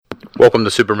Welcome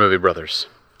to Super Movie Brothers.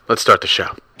 Let's start the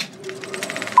show. This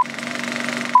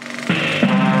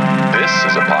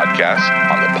is a podcast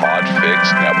on the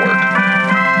Podfix Network.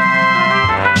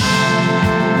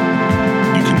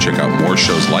 You can check out more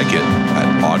shows like it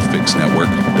at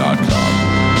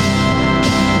podfixnetwork.com.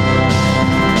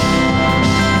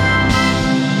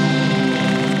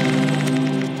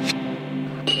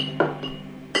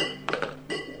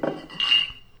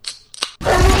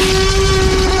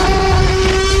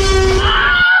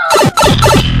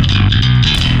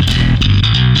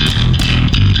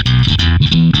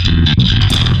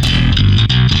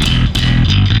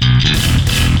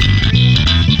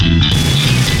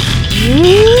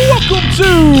 Welcome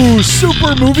to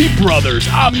Super Movie Brothers.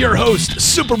 I'm your host,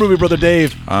 Super Movie Brother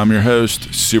Dave. I'm your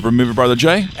host, Super Movie Brother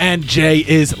Jay. And Jay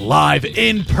is live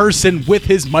in person with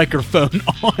his microphone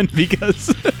on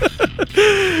because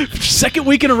second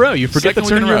week in a row you forget to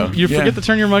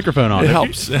turn your microphone on. It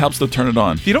helps to turn it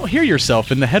on. If you don't hear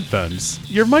yourself in the headphones,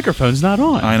 your microphone's not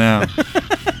on. I know.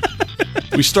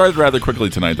 We started rather quickly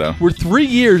tonight, though. We're 3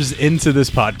 years into this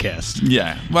podcast.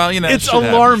 Yeah. Well, it's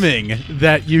alarming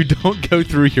that you don't go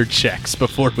through your checks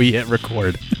before we hit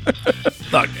record.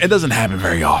 Look, it doesn't happen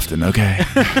very often, okay?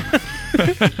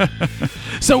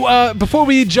 So, before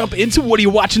we jump into what are you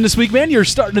watching this week, man, you're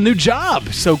starting a new job.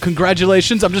 So,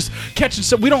 congratulations. I'm just catching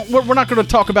some. We're not going to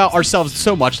talk about ourselves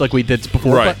so much like we did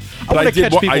before. Right. But I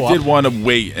did want to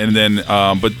wait, and then,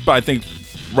 but I think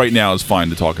right now is fine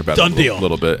to talk about Done it deal. A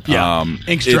little bit. Yeah.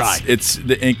 Ink's dry. It's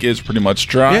the ink is pretty much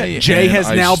dry. Yeah. Jay has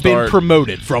now been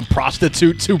promoted from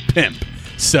prostitute to pimp.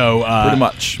 So pretty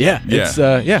much. Yeah. It's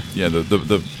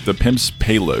the pimp's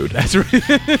payload. That's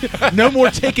right. No more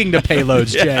taking the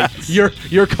payloads, Yes. Jay.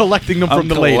 You're collecting them from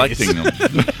the ladies. Collecting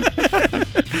them.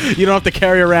 You don't have to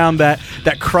carry around that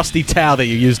crusty towel that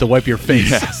you use to wipe your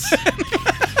face. Yes.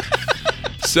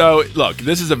 So, look,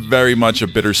 this is very much a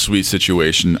bittersweet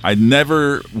situation. I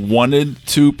never wanted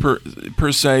to,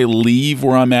 per se, leave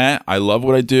where I'm at. I love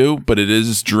what I do, but it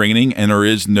is draining, and there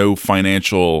is no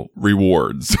financial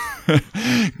rewards.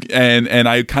 and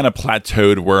I kind of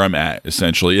plateaued where I'm at,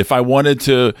 essentially. If I wanted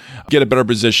to get a better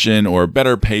position or a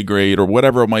better pay grade or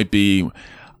whatever it might be,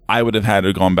 I would have had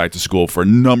to gone back to school for a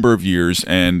number of years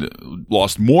and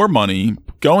lost more money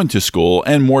going to school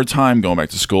and more time going back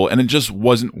to school, and it just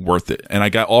wasn't worth it. And I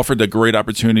got offered a great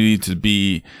opportunity to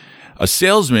be a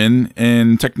salesman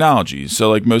in technology. So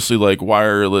like mostly like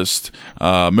wireless,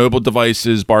 mobile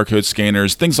devices, barcode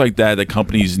scanners, things like that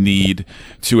companies need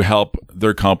to help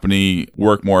their company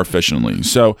work more efficiently.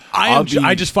 So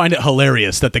I just find it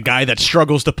hilarious that the guy that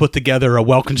struggles to put together a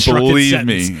well-constructed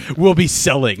sentence will be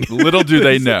selling. Little do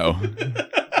they know.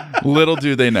 Little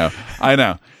do they know. I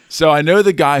know. So I know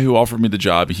the guy who offered me the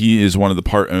job. He is one of the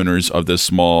part owners of this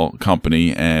small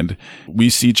company, and we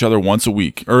see each other once a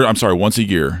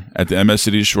year at the MS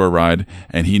City Shore ride,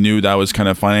 and he knew that I was kind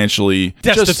of financially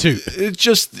destitute.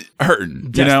 Just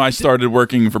hurting. I started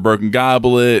working for Broken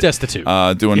Goblet. Destitute.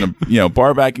 Doing a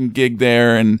bar backing gig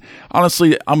there, and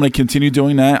honestly, I'm going to continue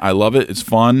doing that. I love it. It's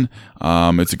fun.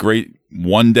 It's a great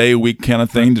 1 day a week kind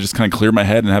of thing to just kind of clear my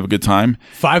head and have a good time.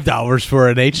 $5 for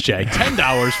an HJ,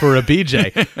 $10 for a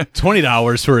BJ,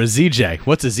 $20 for a ZJ.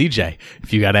 What's a ZJ?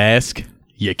 If you got to ask,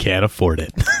 you can't afford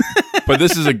it. But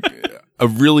this is a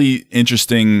really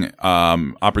interesting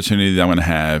opportunity that I'm going to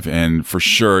have, and for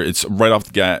sure, it's right off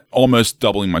the bat, almost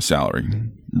doubling my salary.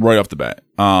 Right off the bat.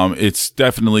 It's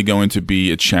definitely going to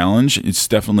be a challenge. It's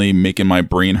definitely making my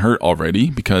brain hurt already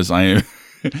because I am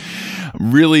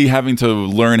really having to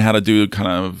learn how to do kind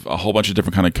of a whole bunch of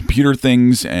different kind of computer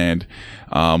things and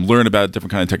learn about different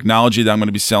kind of technology that I'm going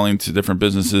to be selling to different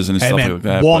businesses and stuff like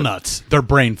that. Walnuts, they're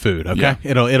brain food. Okay,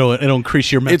 yeah. It'll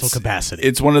increase your mental capacity.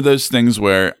 It's one of those things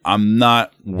where I'm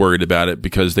not worried about it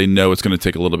because they know it's going to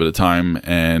take a little bit of time,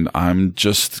 and I'm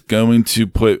just going to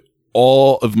put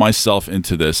all of myself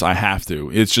into this. I have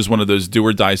to. It's just one of those do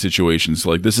or die situations.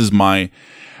 Like, this is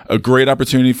a great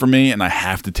opportunity for me, and I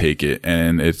have to take it,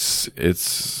 and it's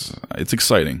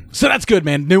exciting. So that's good,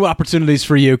 man. New opportunities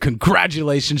for you.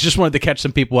 Congratulations. Just wanted to catch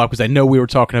some people up because I know we were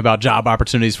talking about job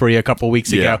opportunities for you a couple of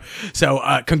weeks ago. So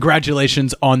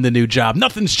congratulations on the new job.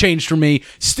 Nothing's changed for me.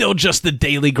 Still just the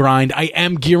daily grind. I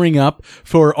am gearing up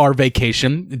for our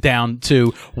vacation down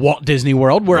to Walt Disney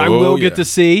World, where I will get to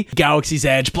see Galaxy's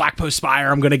Edge, Black Post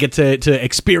Spire. I'm going to get to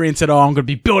experience it all. I'm going to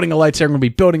be building a lightsaber. I'm going to be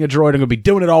building a droid. I'm going to be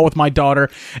doing it all with my daughter.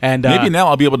 And Maybe now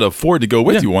I'll be able to afford to go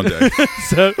with you one day.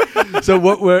 so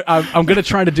what I'm going to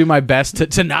try to do my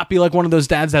best to not be like one of those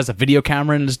dads that has a video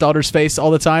camera in his daughter's face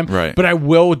all the time. Right. But I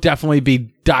will definitely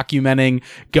be documenting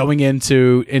going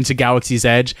into Galaxy's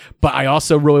Edge. But I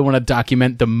also really want to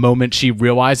document the moment she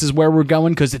realizes where we're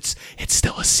going, because it's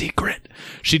still a secret.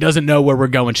 She doesn't know where we're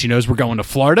going. She knows we're going to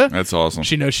Florida. That's awesome.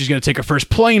 She knows she's going to take her first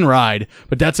plane ride,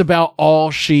 but that's about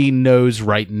all she knows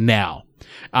right now.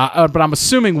 But I'm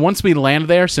assuming once we land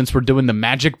there, since we're doing the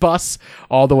magic bus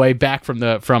all the way back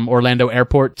from Orlando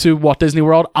Airport to Walt Disney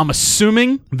World, I'm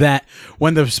assuming that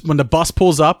when the bus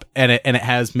pulls up and it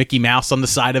has Mickey Mouse on the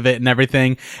side of it and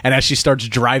everything, and as she starts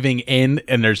driving in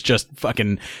and there's just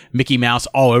fucking Mickey Mouse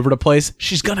all over the place,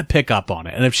 she's gonna pick up on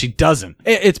it. And if she doesn't,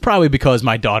 it's probably because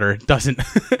my daughter doesn't.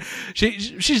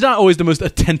 She's not always the most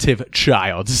attentive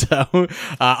child, so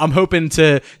I'm hoping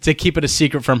to keep it a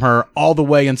secret from her all the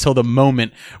way until the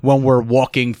moment when we're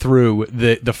walking through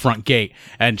the front gate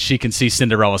and she can see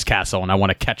Cinderella's castle, and I want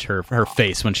to catch her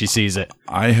face when she sees it.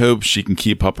 I hope she can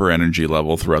keep up her energy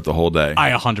level throughout the whole day.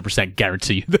 I 100%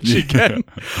 guarantee you that she can.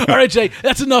 All right, Jay,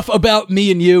 that's enough about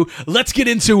me and you. Let's get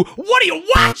into what are you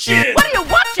watching? What are you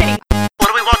watching? What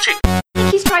are we watching? I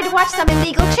think he's trying to watch some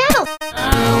illegal channel.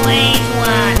 Always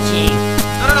watching.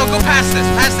 No, go past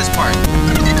this part.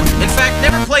 In fact,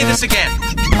 never play this again.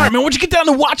 All right, man, what'd you get down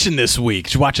to watching this week?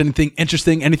 Did you watch anything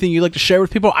interesting, anything you'd like to share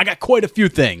with people? I got quite a few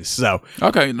things, so.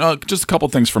 Okay, no, just a couple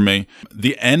things for me.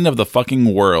 The End of the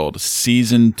Fucking World,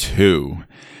 Season 2.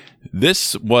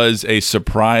 This was a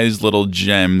surprise little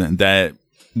gem that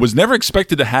was never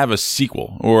expected to have a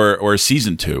sequel or a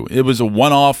Season 2. It was a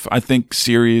one-off, I think,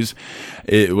 series.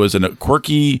 It was a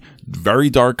quirky, very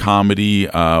dark comedy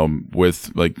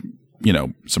with, like, you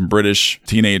know, some British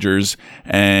teenagers.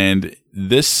 And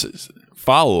this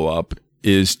follow-up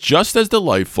is just as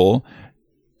delightful,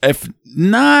 if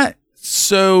not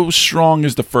so strong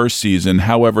as the first season.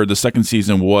 However, the second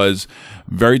season was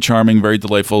very charming, very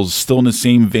delightful, still in the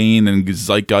same vein and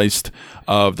zeitgeist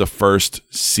of the first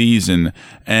season.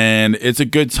 And it's a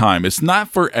good time. It's not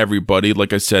for everybody.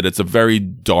 Like I said, it's a very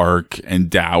dark and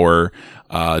dour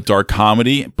dark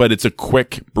comedy, but it's a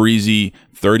quick, breezy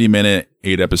 30-minute,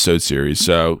 8-episode series.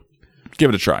 So give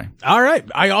it a try. All right.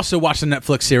 I also watched a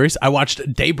Netflix series. I watched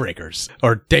Daybreakers,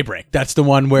 or Daybreak. That's the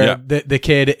one where the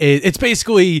kid it's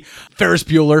basically Ferris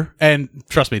Bueller, and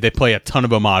trust me, they play a ton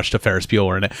of homage to Ferris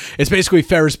Bueller in it. It's basically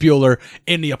Ferris Bueller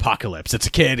in the apocalypse. It's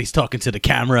a kid. He's talking to the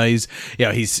camera. He's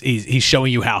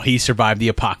showing you how he survived the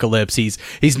apocalypse.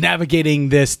 He's navigating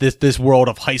this world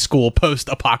of high school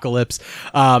post-apocalypse.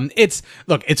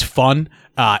 It's fun.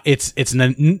 It's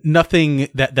nothing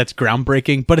that's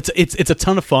groundbreaking, but it's a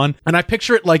ton of fun. And I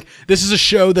picture it like this is a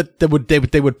show that they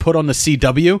would put on the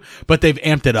CW, but they've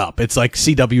amped it up. It's like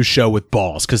CW show with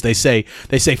balls, because they say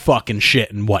fucking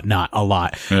shit and whatnot a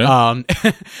lot. Yeah.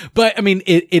 But I mean,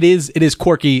 it is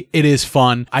quirky. It is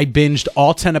fun. I binged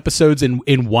all 10 episodes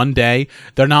in one day.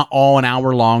 They're not all an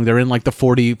hour long. They're in like the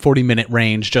 40 minute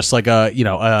range, just like an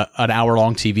hour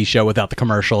long TV show without the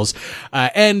commercials.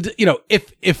 And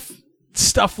if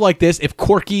stuff like this, if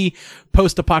quirky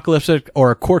post-apocalyptic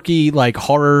or quirky like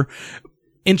horror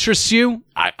interests you,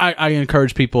 I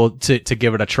encourage people to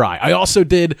give it a try. I also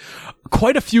did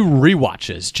quite a few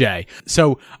rewatches, Jay.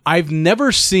 So I've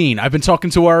been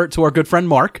talking to our good friend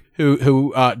Mark,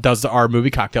 who does our movie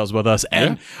cocktails with us,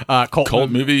 and Cult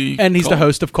Movie, and he's the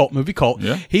host of Cult Movie Cult.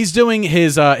 Yeah. He's doing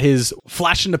his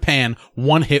flash in the pan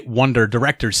one hit wonder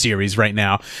director series right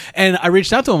now, and I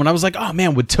reached out to him and I was like, oh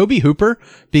man, would Toby Hooper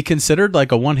be considered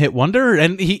like a one hit wonder?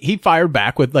 And he fired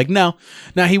back with like, no,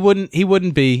 he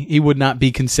would not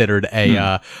be considered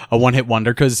a one hit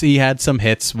wonder, because he had some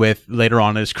hits with later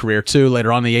on in his career too,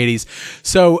 later on in the 80s.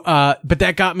 So, but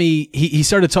that got me. He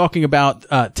started talking about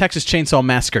Texas Chainsaw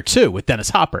Massacre 2 with Dennis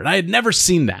Hopper, and I had never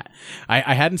seen that.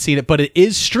 I hadn't seen it, but it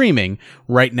is streaming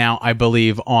right now, I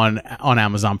believe, on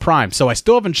Amazon Prime. So I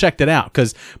still haven't checked it out,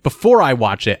 because before I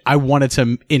watch it, I wanted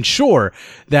to ensure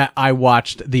that I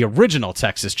watched the original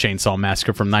Texas Chainsaw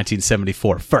Massacre from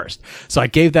 1974 first. So I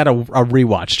gave that a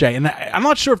rewatch, Jay. And I'm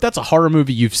not sure if that's a horror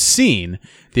movie you've seen,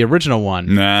 the original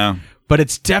one. No. But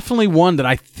it's definitely one that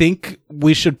I think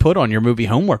we should put on your movie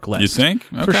homework list. You think?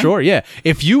 Okay. For sure, yeah.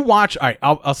 If you watch, all right,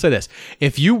 I'll say this.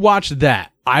 If you watch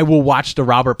that, I will watch the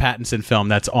Robert Pattinson film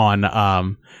that's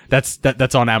on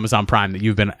that's on Amazon Prime that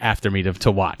you've been after me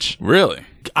to watch. Really?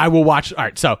 I will watch. All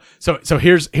right, so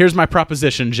here's my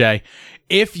proposition, Jay.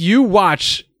 If you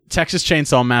watch Texas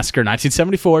Chainsaw Massacre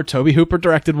 1974, Toby Hooper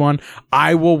directed one,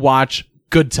 I will watch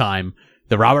Good Time,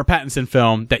 the Robert Pattinson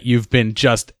film that you've been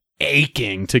just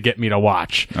aching to get me to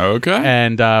watch. Okay.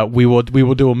 And we will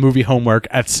do a movie homework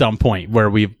at some point where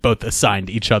we've both assigned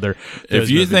each other. If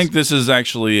you think this is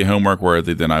actually homework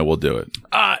worthy, then I will do it.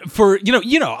 For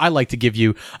I like to give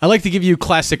you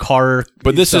classic horror.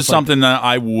 But this stuff is something that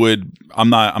I'm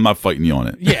not fighting you on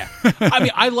it. Yeah. I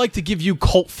mean, I like to give you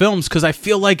cult films because I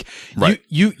feel like Right.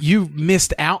 you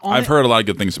missed out on I've it. heard a lot of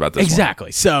good things about this.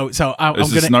 Exactly. So I'm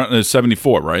This is gonna. not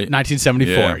 74, right?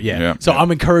 1974. Yeah. So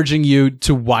I'm encouraging you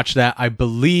to watch that. I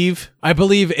believe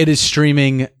it is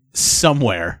streaming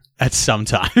somewhere at some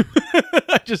time.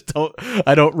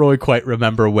 I don't really quite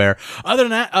remember where. Other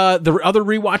than that, the other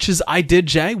rewatches I did,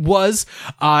 Jay, was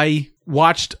I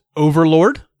watched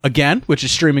Overlord again, which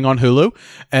is streaming on Hulu,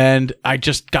 and I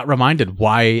just got reminded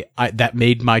why that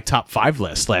made my top 5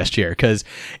 list last year, because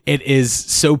it is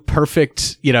so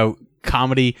perfect,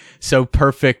 comedy, so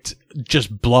perfect,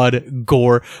 just blood,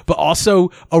 gore, but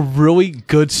also a really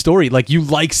good story. Like, you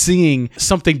like seeing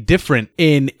something different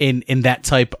in that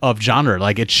type of genre.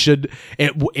 Like,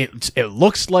 it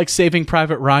looks like Saving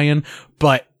Private Ryan,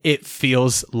 but it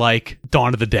feels like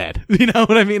Dawn of the Dead. You know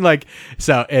what I mean? Like,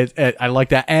 so I like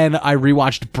that. And I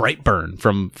rewatched Brightburn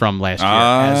from last year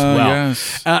as well.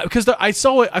 Yes. Because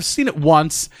I've seen it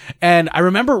once, and I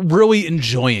remember really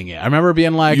enjoying it. I remember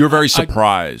being like, You were very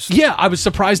surprised. yeah, I was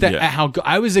surprised at how good.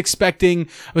 I was expecting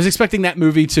that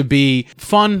movie to be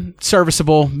fun,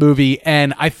 serviceable movie,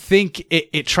 and I think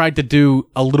it tried to do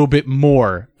a little bit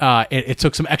more. It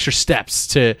took some extra steps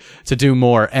to do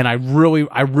more, and I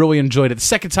really enjoyed it. The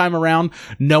second time around,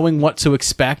 knowing what to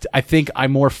expect, I think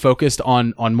I'm more focused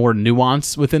on more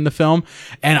nuance within the film,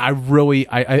 and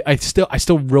I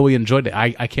still really enjoyed it.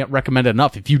 I can't recommend it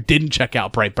enough. If you didn't check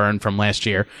out Brightburn from last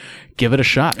year, give it a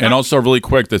shot. And also, really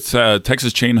quick, the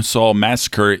Texas Chainsaw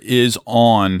Massacre is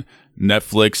on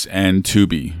Netflix and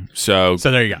Tubi. So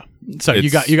there you go. So you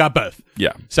got both.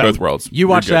 Yeah, So both worlds. You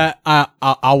watch You're good. that.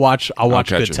 I'll watch catch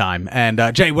Good it. Time.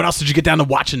 And Jay, what else did you get down to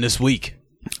watching this week?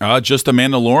 Just The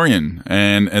Mandalorian,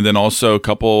 and then also a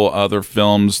couple other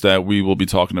films that we will be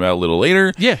talking about a little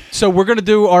later. Yeah. So we're gonna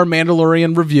do our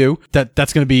Mandalorian review.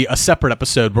 That's gonna be a separate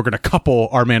episode. We're gonna couple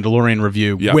our Mandalorian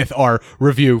review with our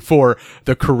review for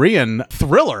the Korean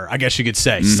thriller, I guess you could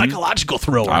say, psychological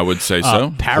thriller. I would say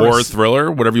so. Paris- Horror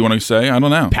thriller, whatever you want to say. I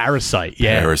don't know. Parasite.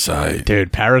 Yeah. Parasite.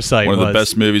 Dude, Parasite. One of the was-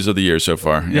 best movies of the year so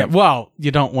far. Yeah, well, you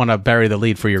don't want to bury the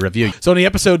lead for your review. So in the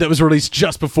episode that was released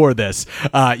just before this,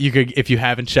 you could, if you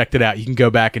haven't checked it out, you can go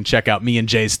back and check out me and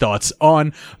Jay's thoughts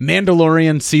on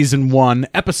Mandalorian Season 1,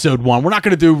 Episode 1. We're not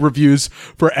going to do reviews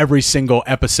for every single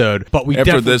episode, but we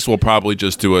After this, we'll probably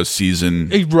just do a season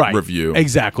review.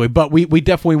 Exactly. But we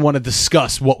definitely want to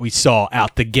discuss what we saw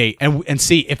out the gate and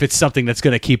see if it's something that's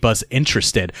going to keep us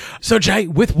interested. So, Jay,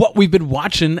 with what we've been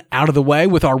watching out of the way,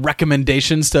 with our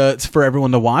recommendations for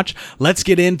everyone to watch, let's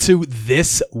get into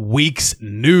this week's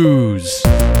news.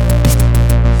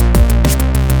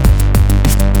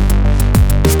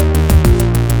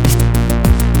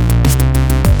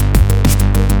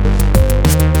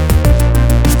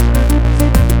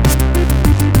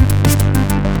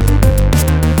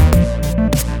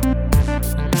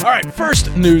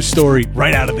 First news story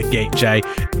right out of the gate, Jay.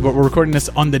 We're recording this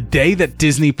on the day that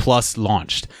Disney Plus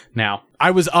launched. Now,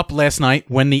 I was up last night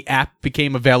when the app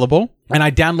became available, and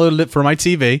I downloaded it for my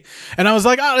TV, and I was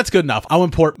like, oh, that's good enough. I'll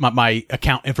import my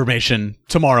account information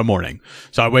tomorrow morning.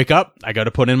 So I wake up, I go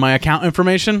to put in my account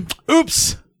information.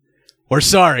 Oops, we're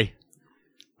sorry.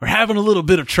 We're having a little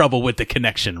bit of trouble with the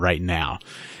connection right now.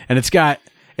 And it's got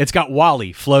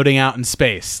Wally floating out in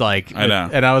space, like, I know.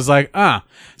 and I was like,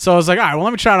 So I was like, all right, well,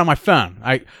 let me try it on my phone.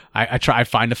 I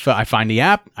find the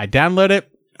app, I download it.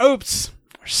 Oops,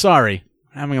 sorry,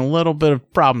 I'm having a little bit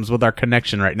of problems with our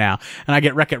connection right now. And I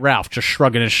get Wreck-It Ralph just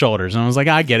shrugging his shoulders, and I was like,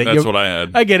 I get it. That's what I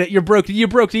had. I get it. You broke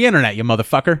the internet, you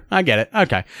motherfucker. I get it.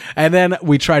 Okay. And then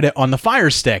we tried it on the Fire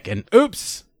Stick, and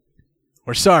oops,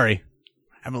 we're sorry.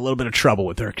 Having a little bit of trouble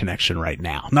with their connection right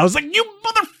now. And I was like, you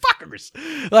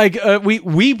motherfuckers. Like,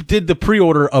 we did the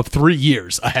pre-order of 3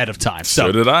 years ahead of time.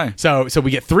 So did I. So we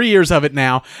get 3 years of it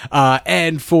now.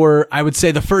 And for, I would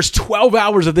say, the first 12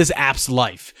 hours of this app's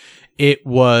life, it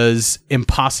was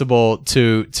impossible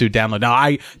to download. Now,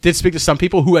 I did speak to some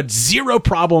people who had zero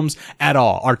problems at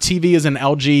all. Our TV is an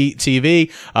LG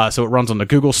TV, so it runs on the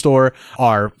Google Store.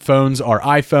 Our phones are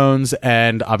iPhones,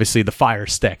 and obviously the Fire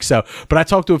Stick. So, but I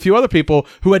talked to a few other people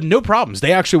who had no problems.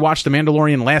 They actually watched The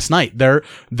Mandalorian last night. Their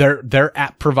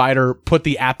app provider put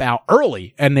the app out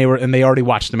early, and they already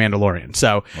watched The Mandalorian.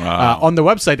 So, on the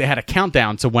website, they had a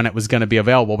countdown to when it was going to be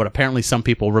available, but apparently some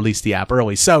people released the app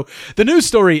early. So, the news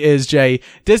story is, is, Jay,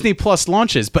 Disney Plus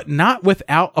launches, but not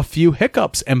without a few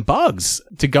hiccups and bugs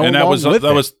to go And along with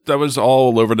it. that was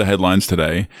all over the headlines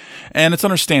today, and it's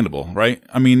understandable, right?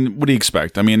 I mean, what do you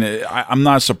expect? I mean, I'm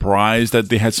not surprised that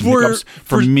they had some hiccups.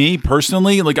 For me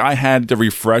personally, like I had to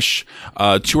refresh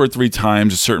 2 or 3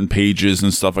 times certain pages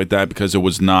and stuff like that because it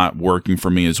was not working for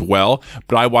me as well.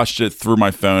 But I watched it through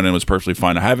my phone and it was perfectly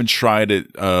fine. I haven't tried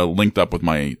it linked up with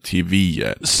my TV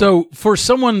yet. So for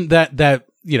someone that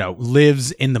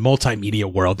lives in the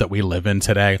multimedia world that we live in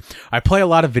today, I play a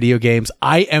lot of video games.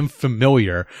 I am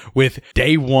familiar with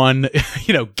day one,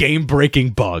 game breaking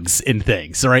bugs in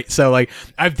things, right? So like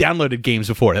I've downloaded games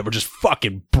before that were just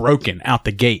fucking broken out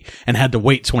the gate and had to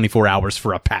wait 24 hours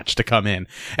for a patch to come in.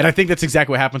 And I think that's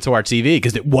exactly what happened to our TV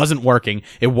because it wasn't working.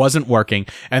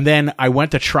 And then I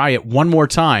went to try it one more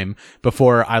time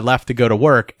before I left to go to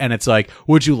work. And it's like,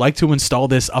 would you like to install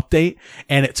this update?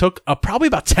 And it took probably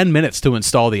about 10 minutes to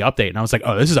install the update, and I was like,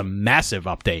 oh, this is a massive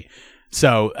update.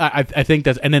 So I think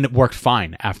that, and then it worked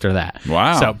fine after that.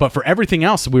 Wow. So, but for everything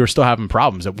else, we were still having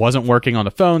problems. It wasn't working on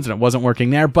the phones and it wasn't working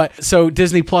there. But so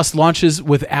Disney Plus launches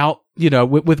without,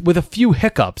 with a few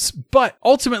hiccups, but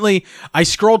ultimately I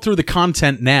scrolled through the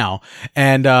content now,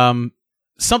 and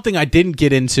something I didn't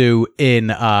get into in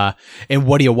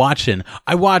What Are You Watching?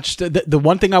 I watched the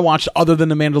one thing I watched other than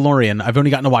The Mandalorian. I've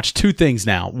only gotten to watch 2 things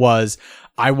now. Was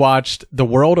I watched The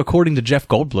World According to Jeff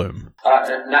Goldblum.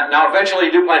 Now, eventually,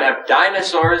 you do plan to have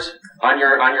dinosaurs on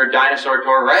your dinosaur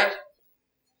tour, right?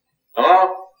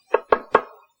 Hello?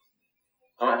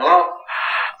 Hello?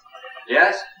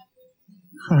 Yes?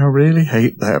 I really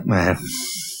hate that man.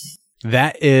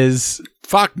 That is.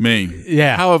 Fuck me.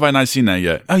 Yeah. How have I not seen that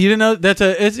yet? Oh, you didn't know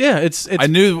it's I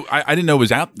knew I didn't know it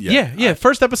was out yet. Yeah.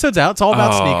 First episode's out. It's all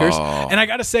about sneakers. And I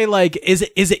got to say, like, is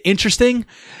it interesting?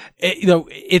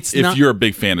 It's if not, you're a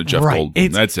big fan of Jeff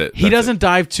Goldblum, that's it. He doesn't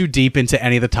dive too deep into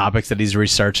any of the topics that he's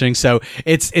researching, so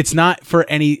it's not for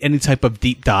any type of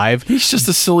deep dive. He's just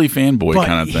a silly fanboy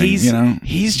kind of thing,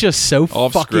 He's just so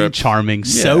Off fucking script. charming,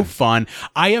 so fun.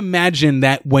 I imagine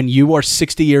that when you are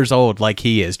 60 years old, like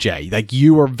he is, Jay, like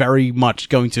you are very much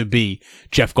going to be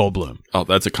Jeff Goldblum. Oh,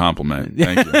 that's a compliment.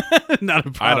 Thank you. Not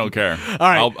a problem. I don't care. All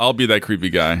right, I'll be that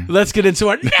creepy guy. let's get into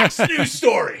our next news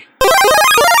story.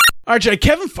 All right, Jay,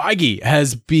 Kevin Feige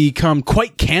has become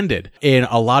quite candid in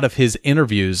a lot of his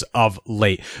interviews of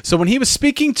late. So when he was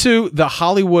speaking to The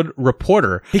Hollywood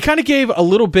Reporter, he kind of gave a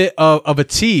little bit of a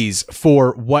tease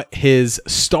for what his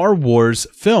Star Wars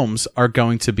films are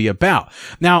going to be about.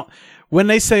 Now, when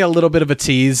they say a little bit of a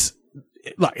tease,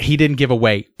 look, he didn't give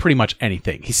away pretty much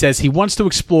anything. He says he wants to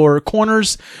explore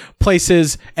corners,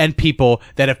 places, and people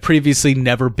that have previously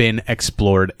never been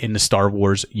explored in the Star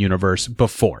Wars universe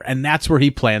before. And that's where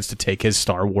he plans to take his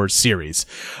Star Wars series.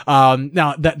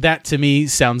 Now, that to me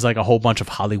sounds like a whole bunch of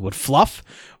Hollywood fluff,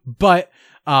 but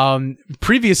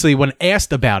previously when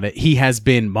asked about it,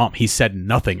 he said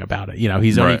nothing about it.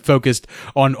 He's only focused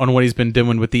on what he's been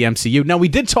doing with the MCU. Now, we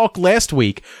did talk last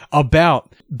week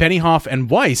about Benioff and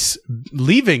Weiss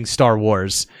leaving Star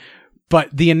Wars,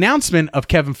 but the announcement of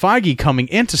Kevin Feige coming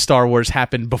into Star Wars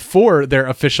happened before their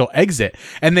official exit,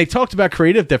 and they talked about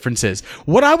creative differences.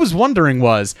 What I was wondering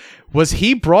was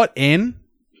he brought in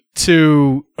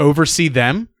to oversee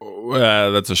them?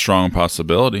 That's a strong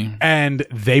possibility. And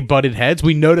they butted heads.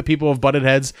 We know that people have butted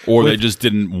heads. Or they just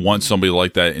didn't want somebody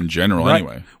like that in general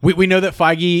anyway. We know that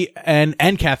Feige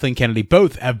and Kathleen Kennedy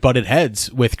both have butted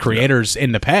heads with creators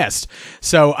in the past.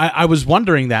 So I was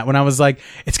wondering that when I was like,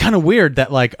 it's kind of weird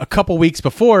that like a couple weeks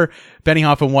before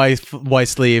Benioff and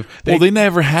Weiss leave. They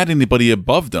never had anybody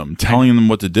above them telling them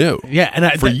what to do. Yeah,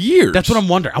 and for years. That's what I'm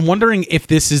wondering. I'm wondering if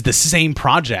this is the same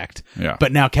project. Yeah.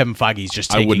 But now Kevin Feige's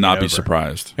just taking I would not it be over.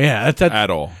 surprised. Yeah, that's at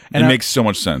all. And it makes so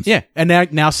much sense. Yeah, and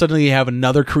now suddenly you have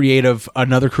another creative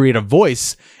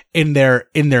voice in their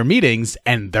meetings,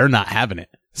 and they're not having it.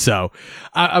 So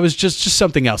I was just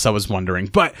something else I was wondering.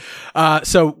 But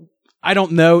so I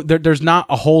don't know. There's not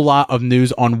a whole lot of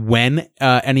news on when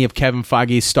any of Kevin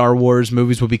Feige's Star Wars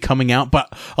movies will be coming out,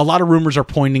 but a lot of rumors are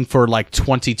pointing for like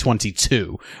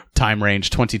 2022 time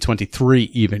range, 2023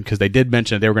 even, because they did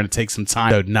mention they were going to take some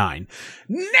time. Episode 9.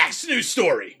 Next news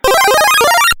story.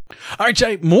 All right,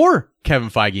 Jay, more Kevin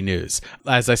Feige news.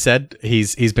 As I said,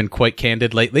 he's been quite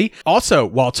candid lately. Also,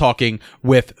 while talking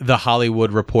with The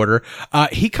Hollywood Reporter,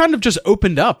 he kind of just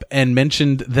opened up and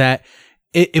mentioned that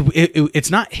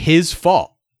it's not his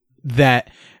fault that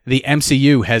the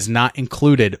MCU has not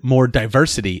included more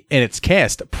diversity in its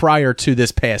cast prior to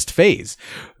this past phase.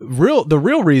 The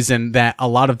real reason that a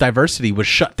lot of diversity was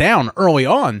shut down early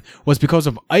on was because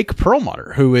of Ike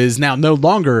Perlmutter, who is now no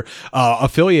longer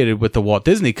affiliated with the Walt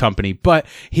Disney Company, but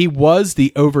he was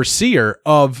the overseer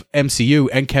of MCU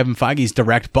and Kevin Feige's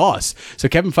direct boss. So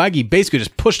Kevin Feige basically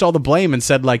just pushed all the blame and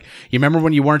said, like, you remember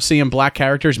when you weren't seeing black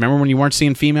characters? Remember when you weren't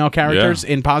seeing female characters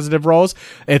in positive roles?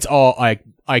 It's all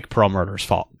Ike Perlmutter's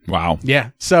fault. Wow.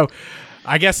 Yeah. So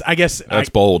I guess that's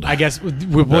bold. I guess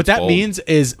what that means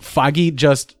is Feige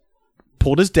just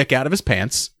pulled his dick out of his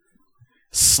pants,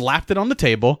 slapped it on the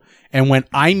table, and went,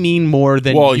 I mean more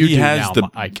than you do now,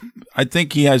 Ike. I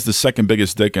think he has the second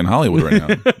biggest dick in Hollywood right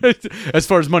now. As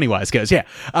far as money-wise goes, yeah.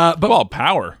 But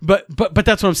power. But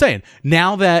that's what I'm saying.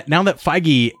 Now that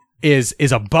Feige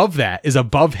is above that, is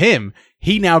above him,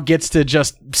 he now gets to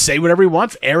just say whatever he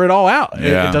wants, air it all out.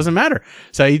 Yeah. It doesn't matter.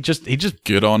 So he just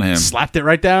good on him. Slapped it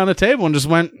right down on the table and just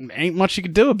went, ain't much you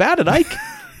can do about it, Ike.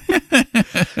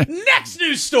 Next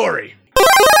news story.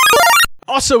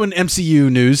 Also in MCU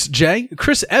news, Jay,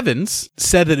 Chris Evans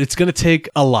said that it's going to take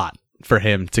a lot for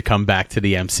him to come back to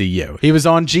the MCU. He was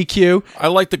on GQ. I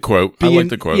like the quote.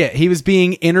 Yeah, he was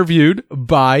being interviewed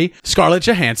by Scarlett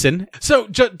Johansson. So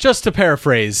just to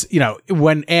paraphrase,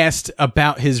 when asked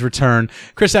about his return,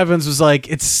 Chris Evans was like,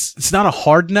 it's not a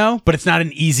hard no, but it's not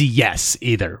an easy yes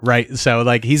either, right? So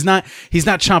like he's not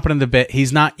chomping at the bit.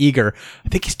 He's not eager. I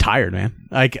think he's tired, man.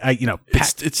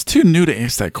 It's too new to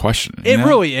ask that question. It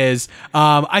really is.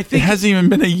 I think it hasn't even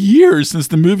been a year since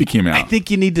the movie came out. I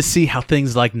think you need to see how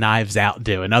things like Knives Out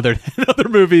do and other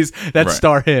movies that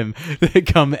star him. That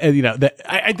come,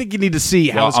 I think you need to see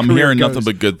how. Well, I'm hearing nothing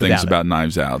but good things about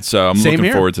Knives Out, so I'm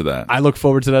looking forward to that. I look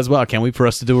forward to that as well. I can't wait for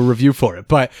us to do a review for it.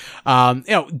 But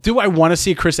do I want to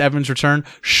see Chris Evans return?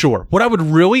 Sure. What I would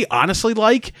really honestly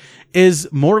like is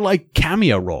more like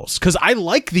cameo roles, because I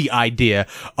like the idea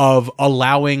of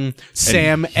allowing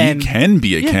Sam and he can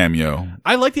be a cameo.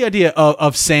 I like the idea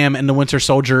of Sam and the Winter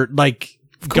Soldier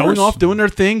going off doing their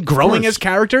thing, growing as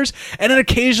characters, and then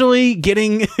occasionally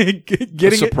getting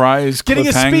a surprise, getting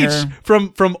a speech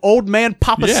from old man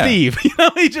Papa Steve.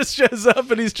 He just shows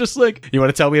up and he's just like, "You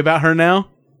want to tell me about her now?"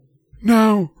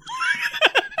 No.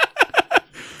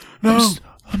 No,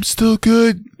 I'm still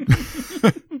good.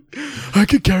 I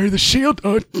could carry the shield.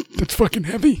 Oh, it's fucking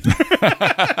heavy.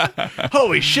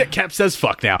 Holy shit, Cap says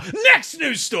fuck now. Next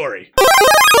news story.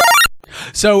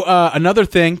 So another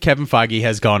thing Kevin Feige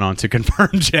has gone on to confirm,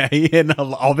 Jay, in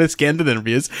all of his candid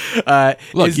interviews.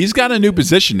 He's got a new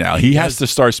position now. He has to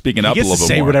start speaking up a little bit more.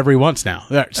 Say whatever he wants now.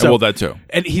 Well, that too.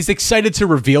 And he's excited to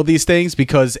reveal these things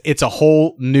because it's a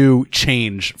whole new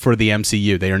change for the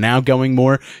MCU. They are now going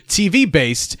more TV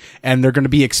based, and they're going to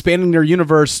be expanding their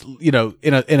universe, in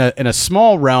a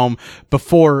small realm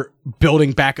before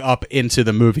building back up into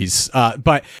the movies.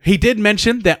 But he did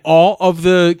mention that all of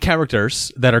the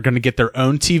characters that are going to get their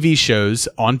own TV shows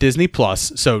on Disney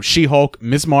Plus, so She-Hulk,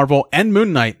 Ms. Marvel, and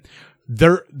Moon Knight,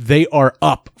 they are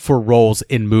up for roles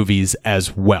in movies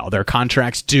as well. Their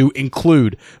contracts do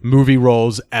include movie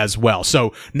roles as well.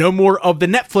 So no more of the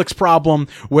Netflix problem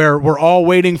where we're all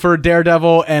waiting for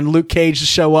Daredevil and Luke Cage to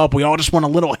show up. We all just want a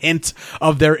little hint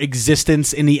of their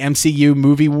existence in the MCU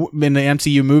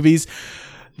movies.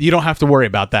 You don't have to worry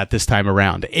about that this time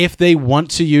around. If they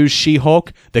want to use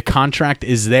She-Hulk, the contract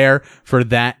is there for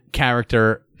that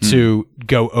character to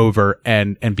go over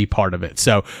and be part of it.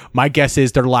 So my guess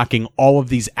is they're locking all of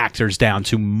these actors down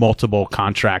to multiple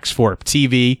contracts for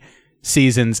TV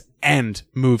seasons and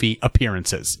movie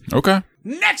appearances. Okay.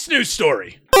 Next news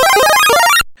story.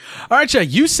 All right, Jay,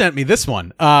 you sent me this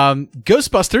one.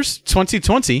 Ghostbusters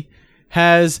 2020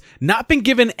 has not been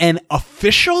given an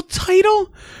official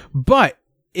title, but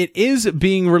it is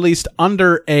being released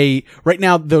under right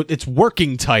now, its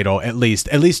working title, at least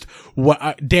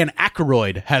what Dan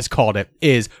Aykroyd has called it,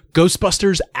 is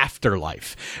Ghostbusters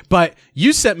Afterlife. But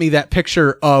you sent me that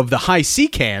picture of the high C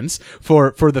cans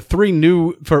for the three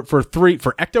for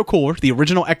Ecto Cooler, the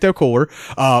original Ecto Cooler,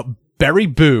 Berry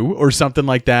Boo or something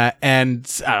like that, and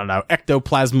I don't know,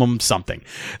 Ectoplasmum something.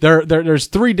 There's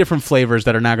three different flavors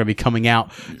that are now going to be coming out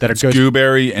that are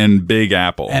Gooseberry and Big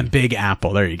Apple.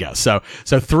 There you go. So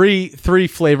three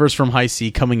flavors from High C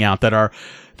coming out that are.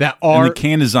 And the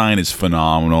can design is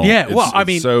phenomenal. Yeah,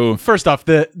 first off,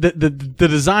 the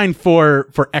design for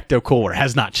Ecto Cooler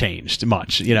has not changed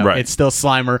much. It's still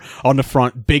Slimer on the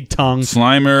front, big tongue,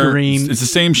 Slimer, green. It's the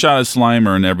same shot as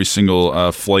Slimer in every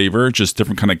single flavor, just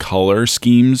different kind of color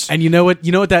schemes. And you know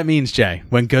what that means, Jay?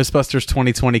 When Ghostbusters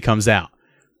 2020 comes out,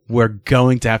 we're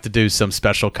going to have to do some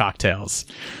special cocktails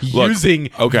Look, using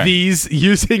okay.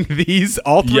 these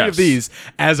all three Yes. of these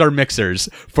as our mixers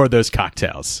for those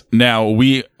cocktails. Now,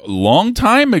 we long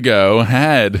time ago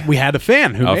had We had a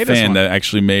fan who a made us fan one. that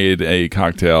actually made a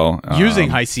cocktail Using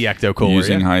High C Ecto Cooler.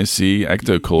 using yeah. High C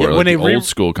Ecto Cooler, Yeah, like when the they old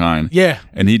school kind. Yeah.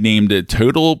 And he named it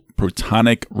Total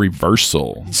Protonic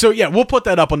Reversal. So yeah, we'll put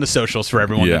that up on the socials for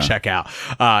everyone Yeah. to check out.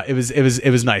 It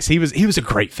was nice. He was a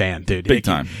great fan, dude. Big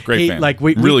time. Great fan. Like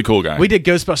Really cool guy. We did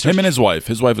Ghostbusters. Him and his wife.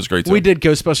 His wife was great too. We did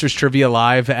Ghostbusters trivia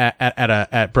live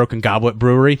at Broken Goblet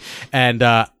Brewery, and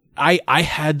I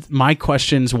had my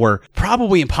questions were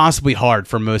probably impossibly hard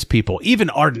for most people, even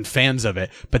ardent fans of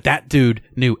it. But that dude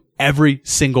knew every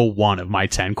single one of my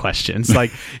 10 questions.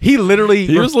 Like he literally,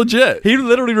 He was legit. He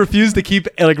literally refused to keep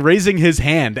like raising his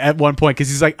hand at one point because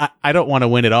he's like, I don't want to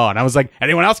win it all. And I was like,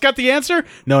 anyone else got the answer?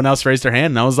 No one else raised their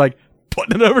hand, and I was like,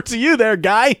 putting it over to you there,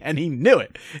 guy. And he knew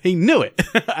it.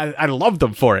 I loved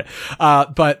him for it.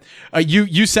 But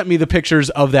you sent me the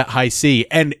pictures of that High C,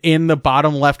 and in the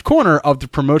bottom left corner of the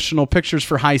promotional pictures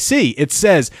for High C, it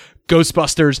says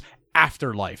Ghostbusters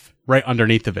Afterlife right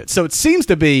underneath of it. So it seems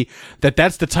to be that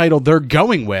that's the title they're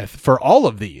going with for all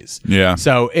of these. Yeah.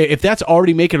 So if that's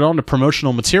already making it on the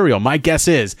promotional material, my guess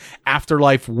is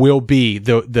Afterlife will be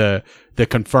the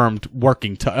confirmed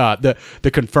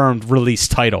the confirmed release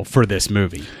title for this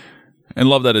movie. And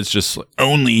love that it's just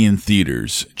only in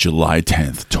theaters July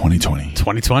 10th, 2020.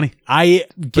 2020.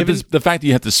 But the fact that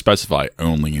you have to specify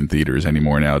only in theaters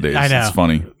anymore nowadays, I know. it's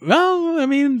funny. Well, I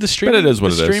mean, the streaming, But it is what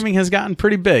the it is. streaming has gotten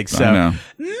pretty big. So I know.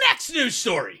 next news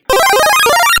story.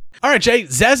 All right, Jay.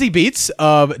 Zazie Beetz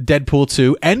of Deadpool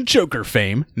 2 and Joker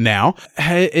fame now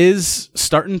is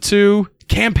starting to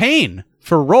campaign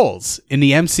for roles in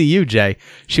the MCU, Jay.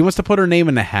 She wants to put her name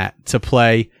in the hat to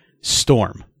play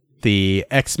Storm, the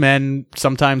X-Men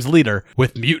sometimes leader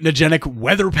with mutagenic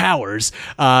weather powers.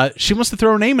 She wants to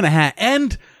throw her name in a hat,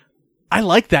 and I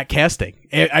like that casting.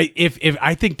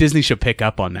 I think Disney should pick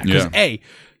up on that because Yeah.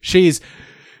 she's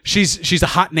a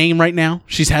hot name right now.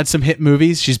 She's had some hit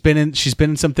movies. She's been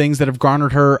in some things that have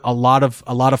garnered her a lot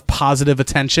of positive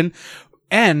attention,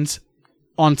 and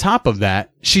on top of that,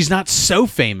 she's not so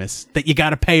famous that you got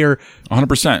to pay her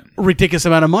 100%. a ridiculous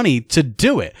amount of money to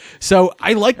do it. So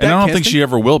I like that. And I don't think casting. she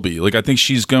ever will be. Like, I think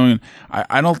she's going.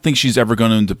 I don't think she's ever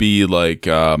going to be like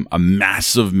a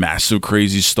massive,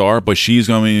 crazy star. But she's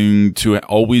going to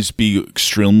always be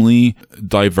extremely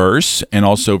diverse and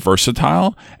also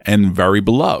versatile and very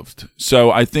beloved.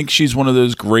 So I think she's one of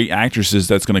those great actresses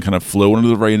that's going to kind of float under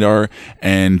the radar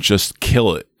and just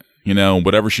kill it. You know,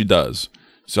 whatever she does.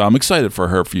 So I'm excited for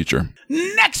her future.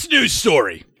 Next news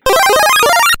story.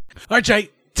 All right, Jay.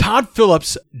 Todd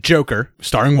Phillips' Joker,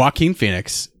 starring Joaquin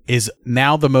Phoenix, is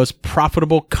now the most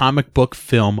profitable comic book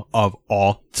film of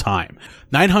all time.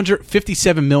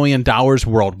 $957 million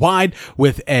worldwide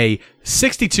with a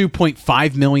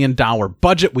 $62.5 million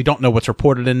budget. We don't know what's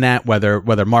reported in that,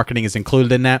 whether marketing is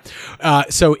included in that.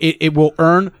 So it will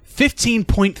earn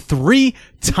 15.3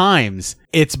 times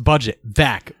its budget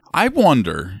back. I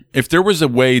wonder if there was a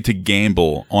way to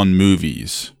gamble on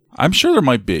movies. I'm sure there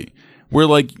might be, where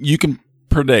like you can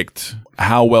predict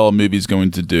how well a movie's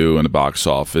going to do in the box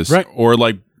office, Right. Or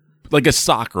like a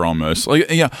soccer almost. Like,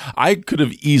 yeah, I could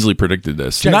have easily predicted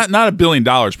this. Not $1 billion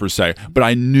per se, but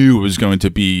I knew it was going to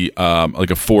be like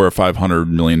a $400 or $500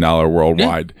 million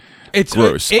worldwide. It's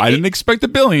gross. I didn't expect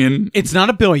 $1 billion. It's not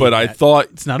 $1 billion, but I thought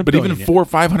it's not $1 But billion even yet. $400 or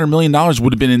 $500 million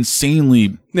would have been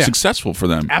insanely Yeah. successful for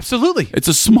them. Absolutely. It's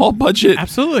a small budget.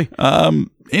 Absolutely.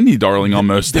 Indie darling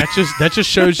almost. That just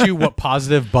shows you what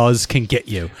positive buzz can get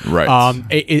you. Right.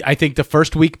 I think the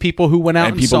first week people who went out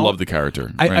and and people saw love the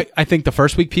character. I, right? I think the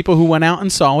first week people who went out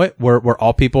and saw it were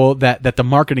all people that the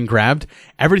marketing grabbed.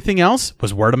 Everything else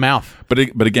was word of mouth. But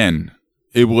again,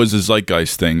 it was a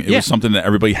zeitgeist thing. It Yeah. was something that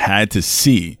everybody had to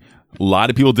see. A lot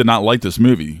of people did not like this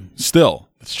movie. Still,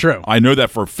 It's true. I know that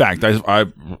for a fact. I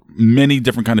many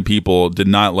different kind of people did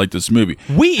not like this movie.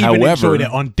 We even However, enjoyed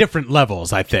it on different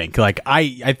levels, I think. Like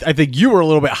I think you were a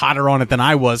little bit hotter on it than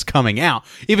I was coming out,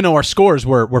 even though our scores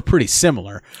were pretty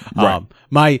similar. Right.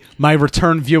 My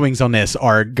return viewings on this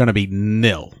are going to be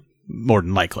nil, more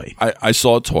than likely. I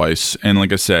saw it twice, and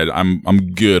like I said,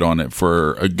 I'm good on it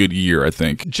for a good year, I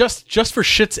think. Just for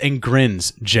shits and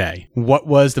grins, Jay, what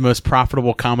was the most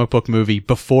profitable comic book movie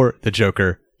before the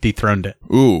Joker dethroned it?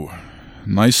 Ooh,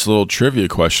 nice little trivia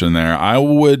question there. I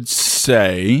would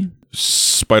say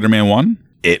Spider-Man 1.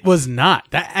 It was not.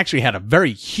 That actually had a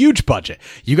very huge budget.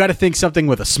 You got to think something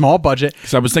with a small budget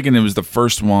Because I was thinking it was the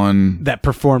first one. that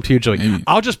performed hugely. Maybe.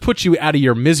 I'll just put you out of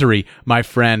your misery, my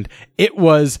friend. It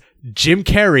was Jim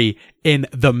Carrey in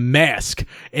The Mask.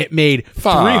 It made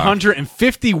Fuck.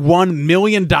 $351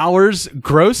 million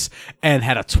gross and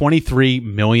had a $23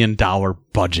 million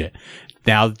budget.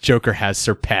 Now Joker has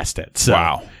surpassed it. So,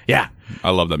 Wow. Yeah.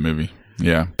 I love that movie.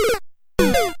 Yeah.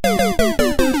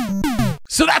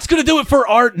 So that's going to do it for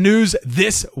our news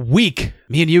this week.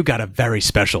 Me and you got a very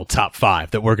special top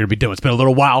 5 that we're going to be doing. It's been a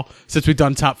little while since we've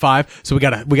done top 5, so we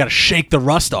got to shake the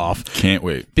rust off. Can't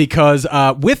wait. Because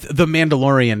with The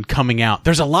Mandalorian coming out,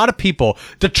 there's a lot of people,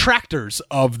 detractors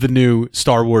of the new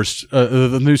Star Wars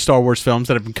films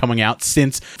that have been coming out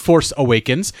since Force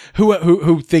Awakens,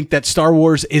 who think that Star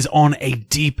Wars is on a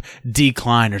deep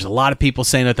decline. There's a lot of people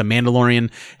saying that The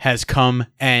Mandalorian has come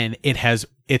and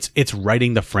it's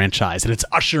writing the franchise, and it's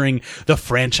ushering the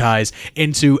franchise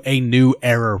into a new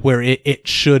era where it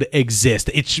should exist.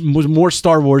 More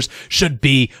Star Wars should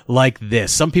be like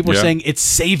this. Some people are saying it's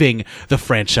saving the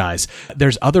franchise.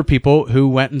 There's other people who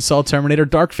went and saw Terminator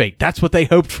Dark Fate. That's what they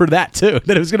hoped for that too,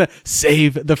 that it was going to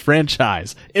save the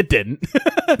franchise. It didn't.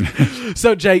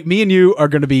 So Jay, me and you are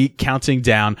going to be counting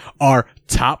down our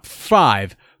top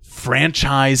 5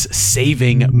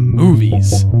 franchise-saving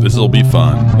movies. This will be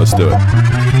fun. Let's do it.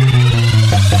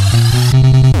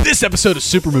 This episode of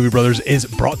Super Movie Brothers is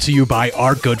brought to you by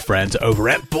our good friends over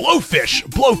at Blowfish.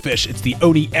 Blowfish, it's the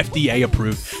only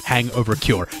FDA-approved hangover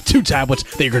cure. 2 tablets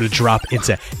that you're going to drop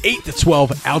into 8 to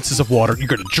 12 ounces of water. You're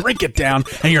going to drink it down,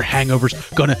 and your hangover's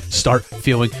going to start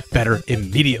feeling better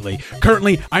immediately.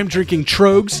 Currently, I'm drinking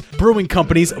Trogs Brewing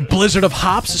Company's Blizzard of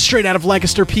Hops, straight out of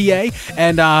Lancaster, PA.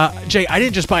 And, Jay, I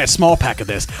didn't just buy a small pack of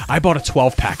this. I bought a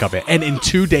 12-pack of it, and in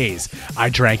 2 days, I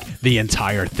drank the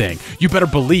entire thing. You better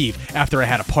believe, after I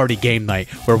had a party game night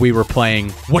where we were playing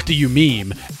What Do You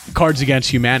Meme? Cards Against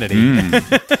Humanity,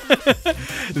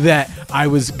 that I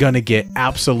was going to get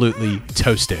absolutely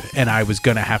toasted, and I was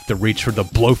going to have to reach for the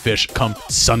Blowfish come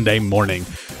Sunday morning.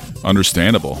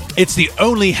 Understandable. It's the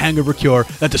only hangover cure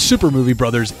that the Super Movie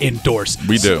Brothers endorse.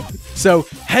 We do. So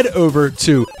head over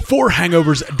to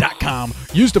 4hangovers.com,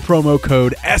 use the promo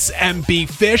code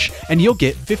SMBFish, and you'll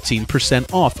get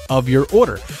 15% off of your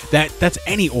order. That's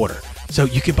any order. So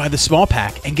you can buy the small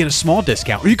pack and get a small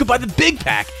discount, or you can buy the big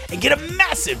pack and get a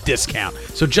massive discount.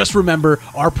 So just remember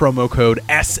our promo code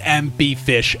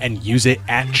SMBFish and use it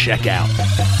at checkout.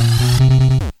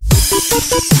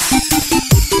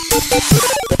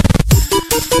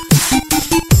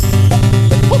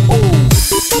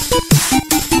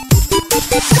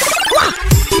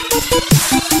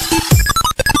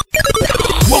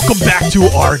 Welcome back to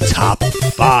our top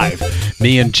 5.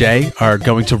 Me and Jay are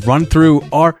going to run through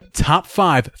our top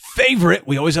 5 favorite.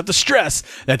 We always have to stress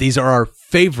that these are our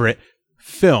favorite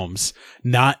films,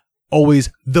 not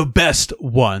always the best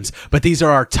ones, but these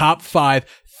are our top 5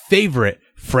 favorite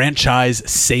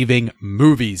franchise-saving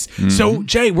movies. So,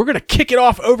 Jay, we're going to kick it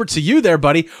off over to you there,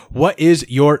 buddy. What is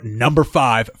your number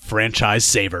 5 franchise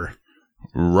saver?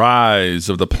 Rise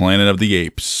of the Planet of the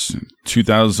Apes,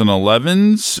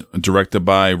 2011's, directed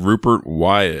by Rupert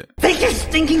Wyatt. Take your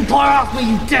stinking paw off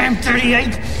me, you damn 38!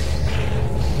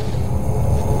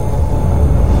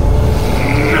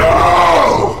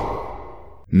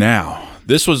 Now,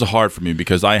 this was hard for me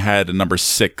because I had a number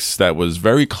 6 that was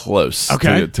very close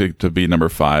to be number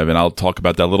 5, and I'll talk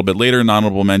about that a little bit later in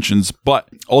honorable mentions, but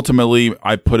ultimately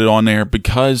I put it on there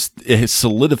because it has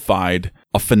solidified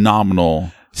a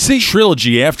phenomenal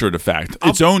trilogy after the fact.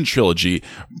 Its own trilogy,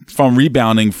 from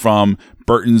rebounding from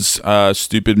Burton's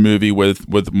stupid movie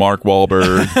with Mark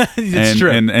Wahlberg,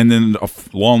 and then a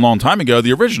long time ago,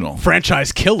 the original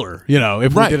franchise killer. You know,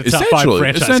 if we did a top 5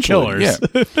 franchise killers.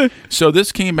 Yeah. So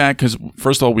this came back because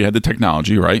first of all, we had the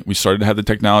technology, right? We started to have the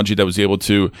technology that was able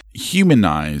to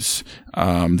humanize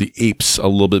the apes a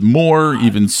little bit more,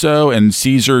 even so. And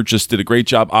Caesar just did a great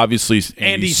job. Obviously,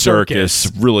 Andy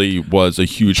Serkis really was a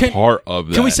huge part of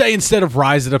that. Can we say, instead of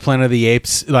Rise of the Planet of the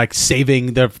Apes, like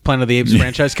saving the Planet of the Apes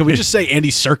franchise, can we just say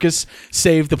Andy Serkis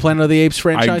saved the Planet of the Apes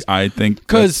franchise? I think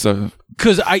that's a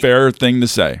fair thing to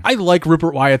say. I like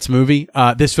Rupert Wyatt's movie.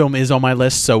 This film is on my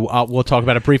list, so we'll talk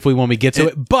about it briefly when we get to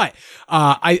it. But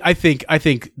I think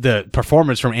the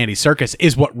performance from Andy Serkis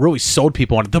is what really sold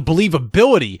people on it. The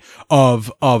believability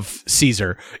of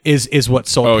Caesar is what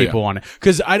sold people on it.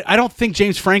 Because I don't think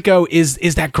James Franco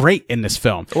is that great in this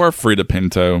film. Or Frida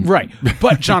Pinto. Right.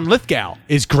 But John Lithgow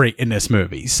is great in this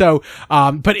movie. So,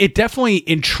 but it definitely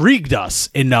intrigued us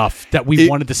enough that we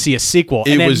wanted to see a sequel.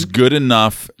 It was good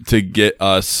enough to get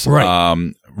us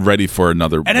ready for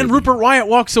another movie. And then Rupert Wyatt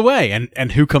walks away,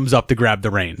 and who comes up to grab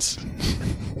the reins?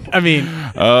 I mean,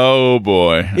 oh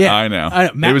boy, yeah, I know.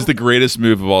 It was the greatest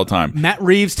move of all time. Matt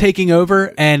Reeves taking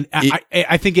over, and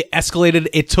I think it escalated.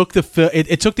 It took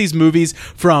it took these movies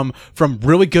from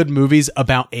really good movies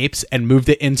about apes and moved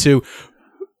it into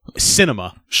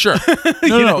cinema. Sure,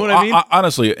 You know what I mean?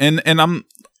 Honestly, and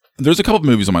there's a couple of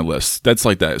movies on my list that's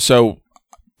like that. So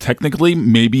technically,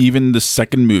 maybe even the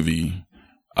second movie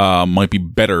might be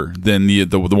better than the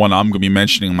one I'm going to be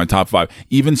mentioning in my top 5.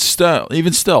 Even still,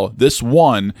 this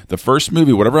one, the first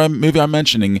movie, whatever movie I'm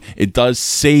mentioning, it does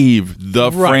save the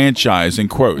franchise in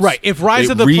quotes. Right. If Rise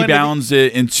of the rebounds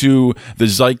it into the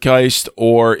zeitgeist,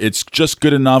 or it's just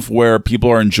good enough where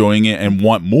people are enjoying it and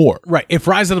want more. Right. If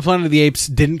Rise of the Planet of the Apes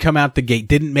didn't come out the gate,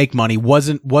 didn't make money,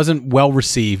 wasn't well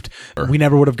received, we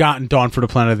never would have gotten Dawn for the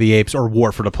Planet of the Apes or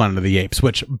War for the Planet of the Apes,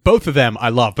 which both of them I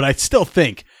love, but I still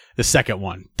think the second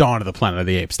one, Dawn of the Planet of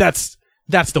the Apes, that's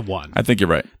the one. I think you're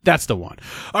right. That's the one.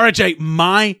 All right, Jay,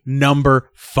 my number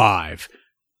 5.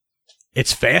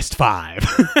 It's Fast 5.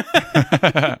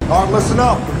 All right, listen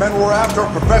up. The men we're after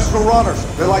are professional runners.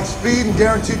 They like speed and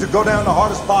guaranteed to go down the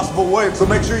hardest possible way. So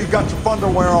make sure you got your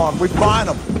underwear on. We find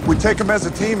them, we take them as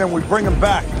a team, and we bring them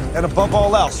back. And above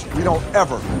all else, we don't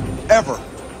ever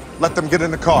let them get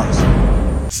in the cars.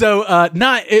 So,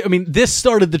 this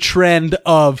started the trend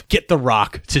of get The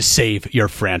Rock to save your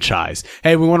franchise.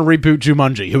 Hey, we want to reboot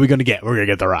Jumanji. Who are we going to get? We're going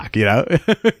to get The Rock, you know?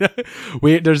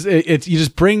 You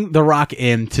just bring The Rock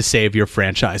in to save your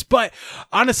franchise. But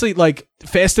honestly, like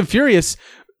Fast and Furious,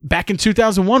 back in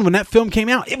 2001, when that film came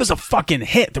out, it was a fucking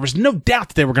hit. There was no doubt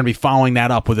that they were going to be following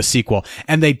that up with a sequel.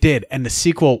 And they did. And the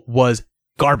sequel was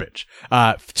garbage.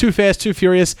 Too Fast, Too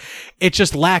Furious. It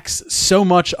just lacks so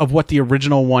much of what the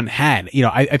original one had. You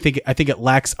know, I think it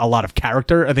lacks a lot of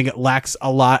character. I think it lacks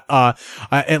a lot.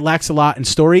 It lacks a lot in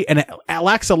story, and it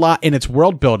lacks a lot in its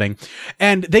world building.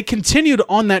 And they continued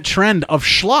on that trend of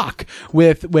schlock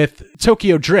with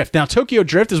Tokyo Drift. Now, Tokyo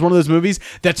Drift is one of those movies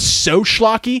that's so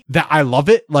schlocky that I love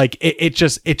it. Like it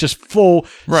just full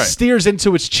steers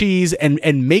into its cheese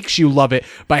and makes you love it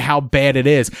by how bad it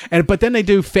is. But then they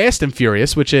do Fast and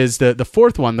Furious, which is the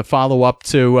fourth one, the follow up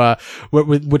to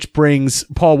which brings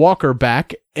Paul Walker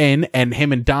back in, and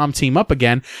him and Dom team up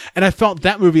again. And I felt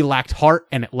that movie lacked heart,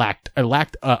 and it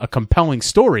lacked a compelling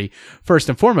story. First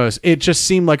and foremost, it just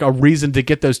seemed like a reason to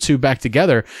get those two back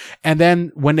together. And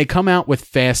then when they come out with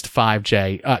Fast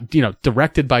 5J,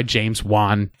 directed by James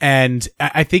Wan, and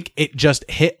I think it just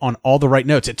hit on all the right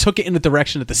notes. It took it in the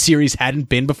direction that the series hadn't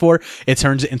been before. It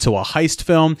turns it into a heist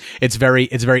film. It's very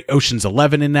Ocean's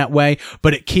 11 in that way,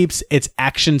 but it keeps its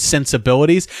action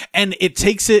sensibilities, and it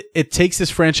takes this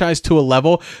franchise to a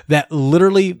level that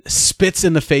literally spits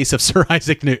in the face of Sir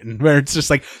Isaac Newton, where it's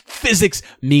just like physics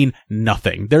mean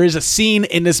nothing. There is a scene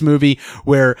in this movie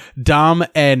where Dom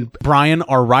and Brian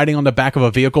are riding on the back of a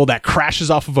vehicle that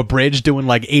crashes off of a bridge doing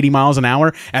like 80 miles an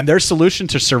hour, and their solution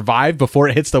to survive before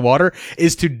it hits the water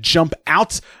is to jump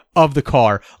out of the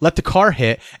car, let the car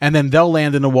hit, and then they'll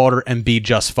land in the water and be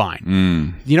just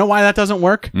fine. You know why that doesn't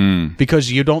work? Because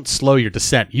you don't slow your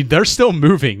descent. They're still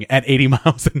moving at 80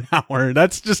 miles an hour.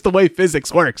 That's just the way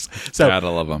physics works. So gotta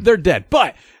love them. They're dead.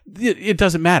 But it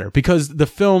doesn't matter, because the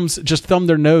films just thumb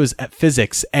their nose at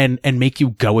physics and make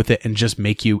you go with it and just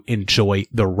make you enjoy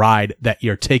the ride that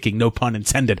you're taking. No pun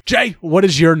intended. Jay, what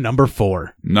is your number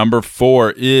 4? Number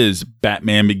 4 is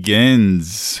Batman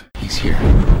Begins. He's here.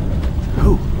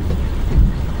 Who?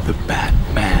 The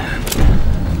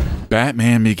Batman.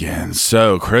 Batman Begins.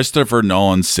 So, Christopher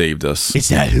Nolan saved us. It's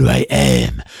not who I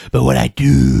am, but what I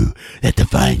do that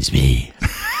defines me.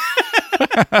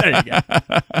 There you go.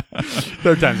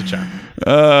 Third time's a charm.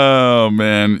 Oh,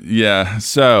 man. Yeah.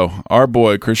 So, our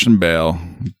boy, Christian Bale,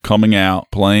 coming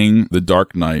out, playing the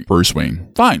Dark Knight, Bruce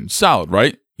Wayne. Fine. Solid,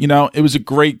 right? You know, it was a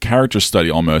great character study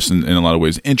almost in a lot of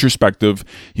ways. Introspective.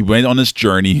 He went on this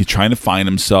journey. He's trying to find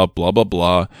himself, blah, blah,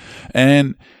 blah.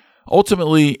 And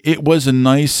ultimately, it was a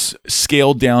nice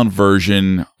scaled down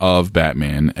version of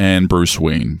Batman and Bruce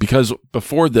Wayne, because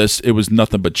before this, it was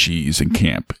nothing but cheese and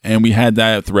camp. And we had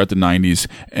that throughout the 90s.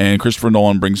 And Christopher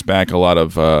Nolan brings back a lot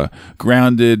of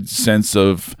grounded sense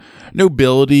of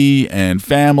nobility and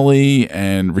family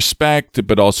and respect,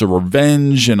 but also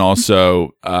revenge, and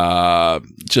also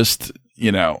just,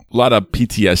 you know, a lot of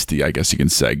PTSD, I guess you can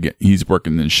say. He's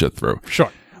working this shit through.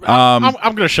 Sure. I'm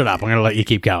going to shut up. I'm going to let you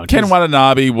keep going. Ken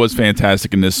Watanabe was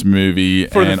fantastic in this movie.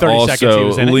 For the 30 seconds he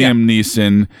was in it, Liam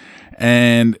Neeson.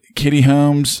 And Katie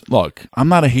Holmes, look, I'm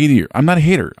not a hater.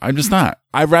 I'm just not.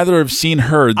 I'd rather have seen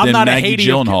her than Maggie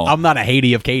Gyllenhaal. I'm not a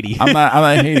Haiti of Katie. I'm not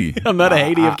a Haiti. I'm not a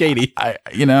Haiti of Katie.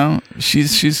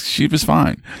 She was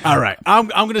fine. All right. I'm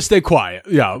going to stay quiet.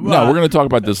 Yeah. No, we're going to talk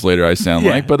about this later, I sound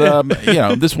like. But,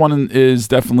 this one is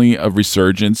definitely a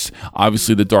resurgence.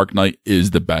 Obviously, The Dark Knight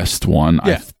is the best one.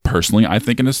 Yeah. I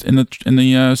think in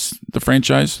the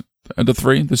franchise. The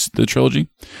three, the trilogy.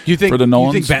 You think for the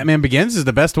Nolans? You think Batman Begins is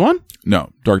the best one?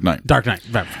 No, Dark Knight. Fair.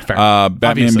 Batman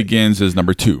Obviously. Begins is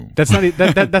number 2. That's not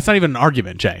that's not even an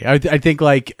argument, Jay. I think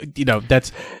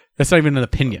that's not even an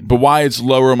opinion. But why it's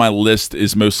lower on my list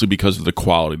is mostly because of the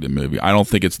quality of the movie. I don't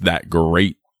think it's that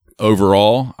great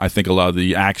overall. I think a lot of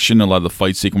the action, a lot of the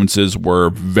fight sequences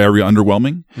were very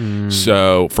underwhelming.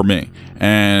 So for me,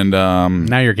 and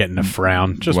now you're getting a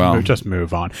frown. Just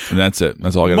move on. And that's it.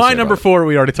 That's all I got to say. My number 4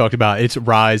 we already talked about. It's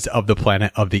Rise of the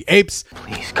Planet of the Apes.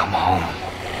 Please come home.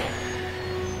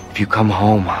 If you come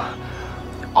home,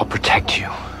 I'll protect you.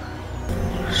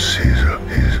 Caesar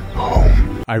is home.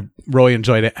 I really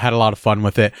enjoyed it. Had a lot of fun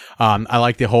with it. I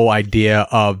like the whole idea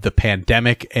of the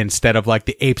pandemic instead of like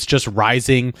the apes just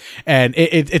rising. And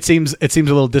it seems a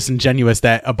little disingenuous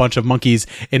that a bunch of monkeys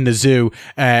in the zoo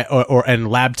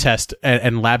and lab test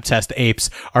apes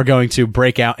are going to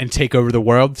break out and take over the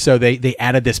world. So they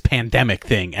added this pandemic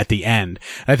thing at the end.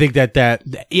 I think that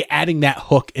adding that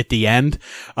hook at the end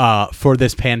for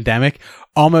this pandemic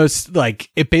almost like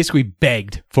it basically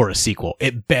begged for a sequel.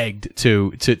 It begged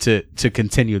to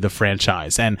continue the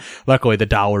franchise, and luckily the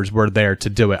dollars were there to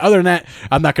do it. Other than that,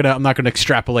 I'm not gonna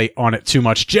extrapolate on it too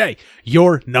much. Jay,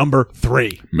 your number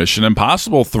 3. Mission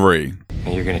Impossible 3.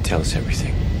 And you're gonna tell us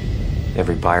everything.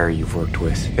 Every buyer you've worked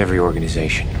with, every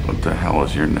organization. What the hell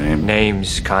is your name?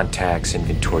 Names, contacts,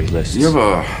 inventory lists. You have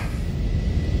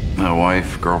a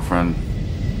wife, girlfriend?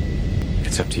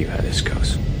 It's up to you how this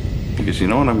goes. Because you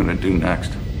know what I'm going to do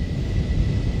next?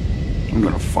 I'm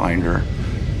going to find her.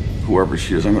 Whoever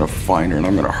she is, I'm going to find her and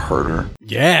I'm going to hurt her.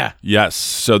 Yeah. Yes.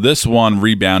 So this one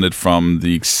rebounded from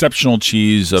the exceptional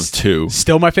cheese of 2.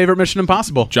 Still my favorite Mission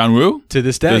Impossible. John Woo? To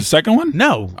this day. The second one?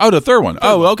 No. Oh, the third one.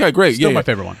 Okay, great. Still my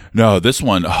favorite one. No, this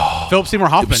one. Philip Seymour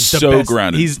Hoffman. So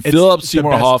grounded. Philip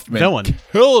Seymour Hoffman villain.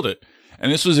 Killed it.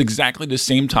 And this was exactly the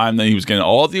same time that he was getting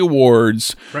all the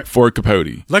awards for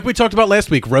Capote. Like we talked about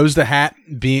last week, Rose the Hat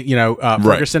being,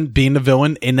 Ferguson being the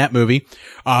villain in that movie,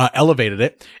 elevated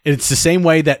it. It's the same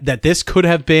way that this could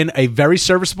have been a very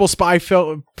serviceable spy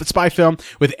film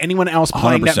with anyone else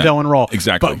playing 100%. That villain role.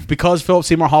 Exactly. But because Philip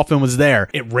Seymour Hoffman was there,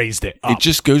 it raised it up. It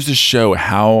just goes to show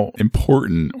how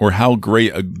important or how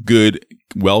great a good,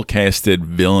 well-casted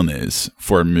villain is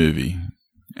for a movie.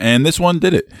 And this one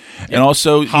did it. Yeah. And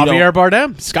also, Javier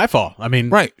Bardem, Skyfall. I mean,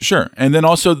 right, sure. And then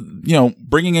also,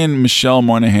 bringing in Michelle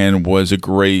Monaghan was a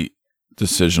great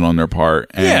decision on their part.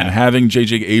 And having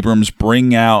J.J. Abrams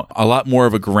bring out a lot more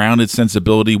of a grounded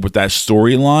sensibility with that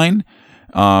storyline.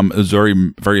 It was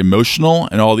very, very emotional,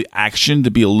 and all the action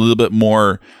to be a little bit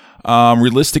more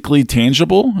realistically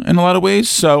tangible in a lot of ways.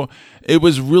 So it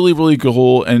was really, really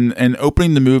cool. And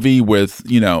opening the movie with,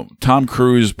 Tom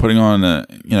Cruise putting on a,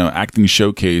 acting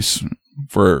showcase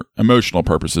for emotional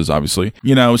purposes, obviously,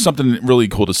 something really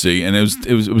cool to see. And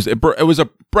it was a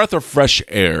breath of fresh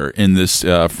air in this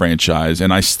franchise.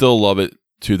 And I still love it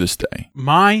to this day.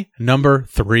 My number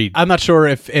 3. I'm not sure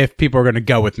if people are going to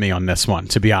go with me on this one,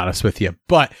 to be honest with you,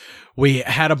 but we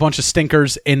had a bunch of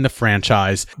stinkers in the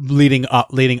franchise leading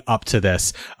up to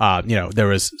this. There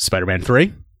was Spider-Man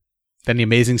 3. Then The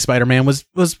Amazing Spider-Man was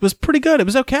pretty good. It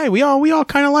was okay. We all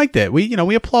kind of liked it.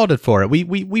 We applauded for it.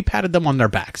 We patted them on their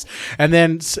backs. And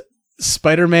then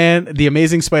The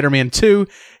Amazing Spider-Man 2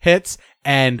 hits,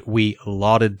 and we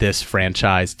lauded this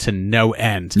franchise to no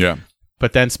end. Yeah.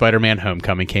 But then Spider-Man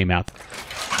Homecoming came out.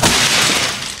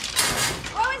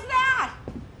 What was that?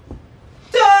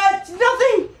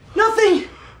 Nothing.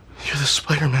 You're the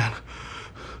Spider-Man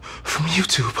from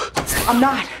YouTube. I'm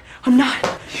not.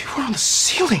 You were on the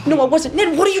ceiling. No, I wasn't.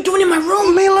 Ned, what are you doing in my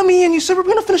room? Man, let me in. You said we're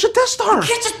going to finish a Death Star. You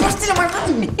can't just bust into my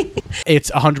room.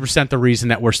 It's 100% the reason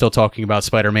that we're still talking about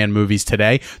Spider-Man movies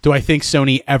today. Do I think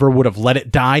Sony ever would have let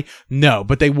it die? No,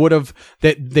 but they would have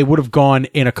gone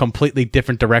in a completely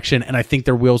different direction, and I think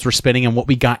their wheels were spinning, and what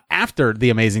we got after The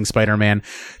Amazing Spider-Man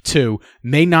 2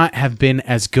 may not have been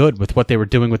as good with what they were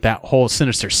doing with that whole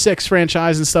Sinister Six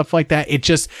franchise and stuff like that.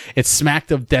 It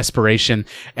smacked of desperation,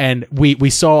 and we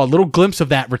saw a little glimpse of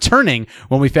that returning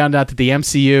when we found out that the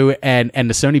MCU and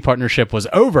the Sony partnership was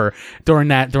over during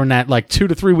that like 2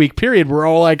 to 3 week period. We're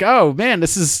all like, oh man,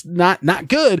 this is not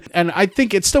good. And I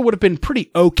think it still would have been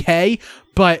pretty okay,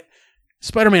 but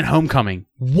Spider-Man Homecoming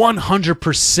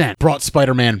 100% brought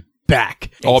Spider-Man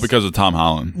back. All because of Tom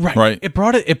Holland. Right. It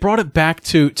brought it back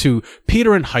to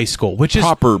Peter in high school, which is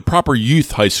proper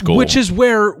youth high school. Which is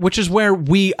where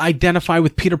we identify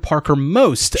with Peter Parker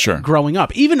most growing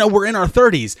up. Even though we're in our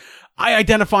 30s, I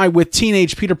identify with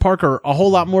teenage Peter Parker a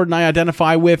whole lot more than I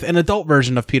identify with an adult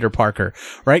version of Peter Parker,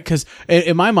 right? Because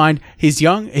in my mind, he's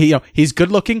young, he's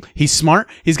good looking, he's smart,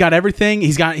 he's got everything,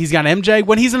 he's got MJ.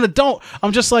 When he's an adult,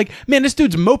 I'm just like, man, this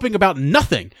dude's moping about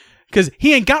nothing. Because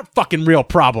he ain't got fucking real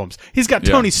problems. He's got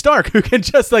Tony Stark, who can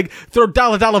just like throw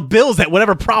dollar bills at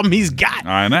whatever problem he's got.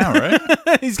 I know,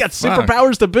 right? He's got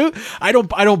superpowers to boot. I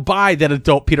don't buy that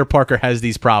adult Peter Parker has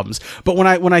these problems. But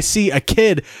when I see a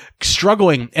kid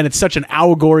struggling, and it's such an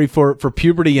allegory for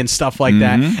puberty and stuff like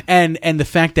that, and the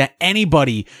fact that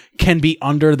anybody can be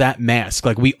under that mask,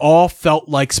 like we all felt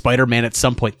like Spider-Man at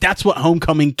some point. That's what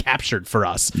Homecoming captured for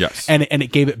us. Yes, and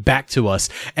it gave it back to us,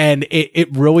 and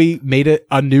it really made it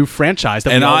a new franchise.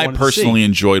 That and I personally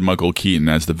enjoyed Michael Keaton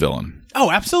as the villain.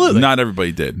 Oh, absolutely. Not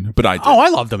everybody did, but I did. Oh, I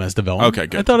loved him as the villain. Okay,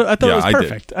 good. I thought it was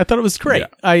perfect. I thought it was great.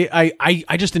 Yeah.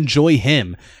 I just enjoy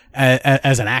him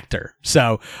as an actor.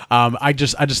 So I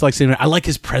just like seeing him. I like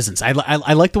his presence. I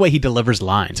like the way he delivers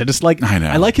lines.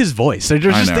 I like his voice. There's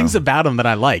just things about him that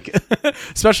I like,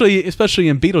 especially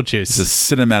in Beetlejuice. It's a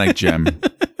cinematic gem.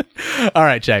 All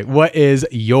right, Jay. What is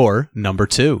your number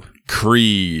 2?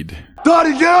 Creed.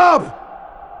 Dottie, get up!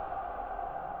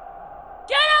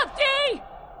 Get up, D!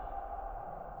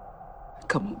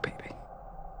 Come on, baby.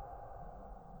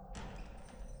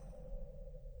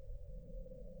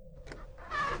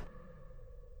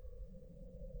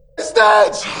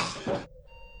 Stage!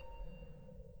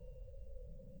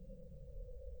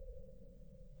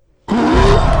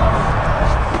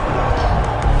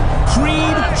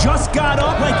 Creed just got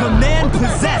up like a man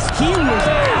possessed. He was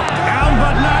out. Down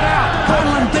but not out.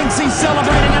 Portland thinks he's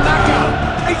celebrating a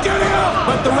knockout. He's getting up!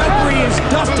 But the referee is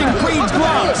dusting Creed's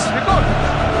gloves.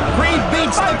 Creed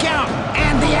beats the count,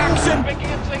 and the action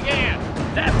begins again.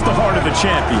 That's the heart of a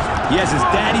champion. He has his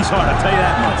daddy's heart, I'll tell you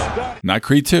that much. Not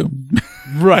Creed 2.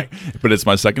 Right. But it's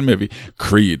my second movie,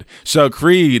 Creed. So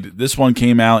Creed, this one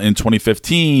came out in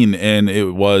 2015, and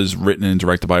it was written and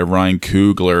directed by Ryan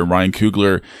Coogler. Ryan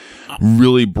Coogler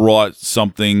really brought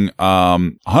something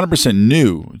 100%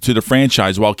 new to the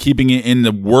franchise while keeping it in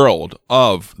the world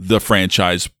of the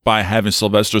franchise by having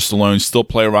Sylvester Stallone still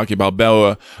play Rocky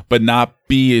Balboa, but not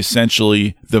be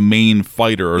essentially the main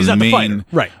fighter or the main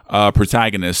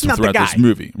protagonist throughout this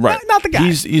movie. Right. Not the guy.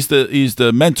 He's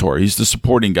the mentor. He's the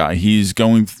supporting guy. He's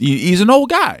an old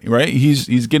guy, right?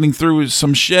 He's getting through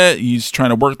some shit. He's trying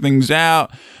to work things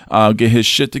out, get his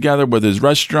shit together with his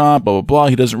restaurant, blah, blah, blah.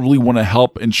 He doesn't really want to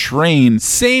help and train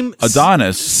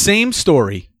Adonis. Same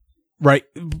story, right?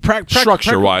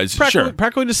 Structure-wise, sure.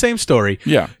 Practically the same story.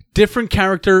 Yeah. Different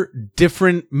character,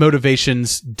 different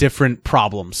motivations, different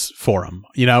problems for him,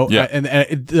 you know? Yeah.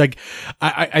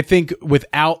 I think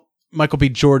without Michael B.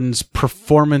 Jordan's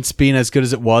performance being as good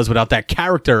as it was, without that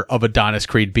character of Adonis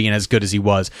Creed being as good as he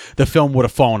was, the film would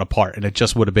have fallen apart, and it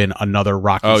just would have been another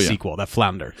Rocky sequel that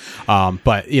floundered.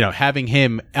 But having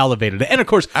him elevated, and of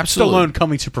course, Stallone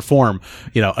coming to perform,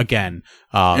 again,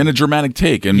 in a dramatic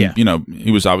take, and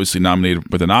he was obviously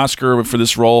nominated with an Oscar for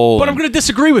this role. But I'm going to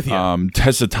disagree with you.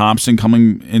 Tessa Thompson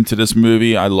coming into this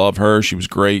movie, I love her. She was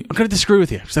great. I'm going to disagree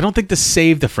with you because I don't think this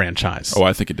saved the franchise. Oh,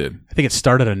 I think it did. I think it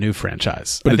started a new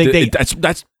franchise. But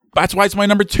that's why it's my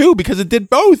number 2, because it did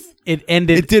both. It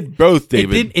did both,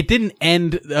 David. It didn't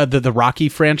end the Rocky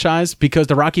franchise, because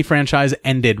the Rocky franchise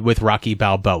ended with Rocky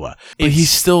Balboa. But he's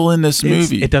still in this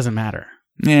movie. It doesn't matter.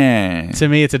 Yeah. To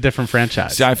me, it's a different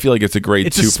franchise. See, I feel like it's a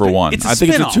great 2 for 1. I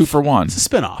think it's a 2 for 1. It's a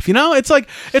spinoff.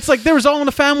 It's like there was All in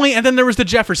the Family, and then there was the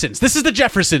Jeffersons. This is the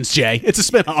Jeffersons, Jay. It's a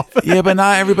spinoff. Yeah, but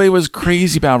not everybody was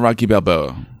crazy about Rocky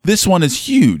Balboa. This one is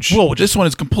huge. This one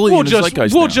is completely in the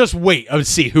zeitgeist We'll now. just wait and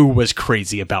see who was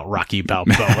crazy about Rocky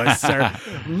Balboa, sir.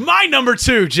 My number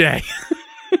 2, Jay.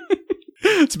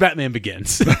 It's Batman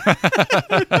Begins.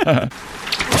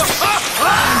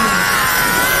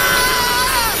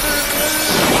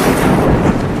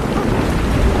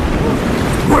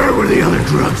 Where were the other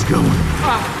drugs going?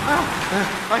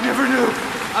 I never knew.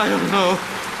 I don't know.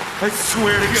 I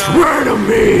swear to God. Swear to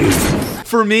me.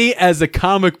 For me, as a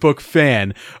comic book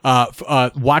fan,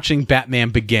 watching Batman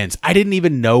Begins, I didn't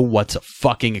even know what to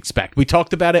fucking expect. We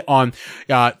talked about it on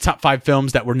top 5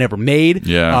 films that were never made.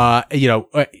 Yeah.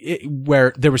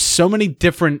 Where there were so many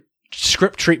different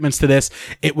script treatments to this.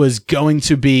 It was going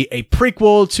to be a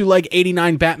prequel to like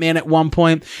 89 Batman at one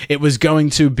point. It was going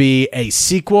to be a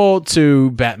sequel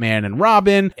to Batman and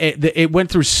Robin. It went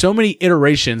through so many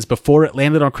iterations before it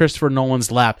landed on Christopher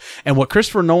Nolan's lap. And what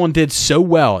Christopher Nolan did so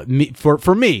well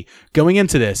for me going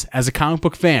into this as a comic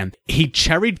book fan, he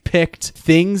cherry picked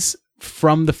things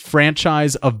from the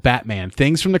franchise of Batman,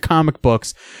 things from the comic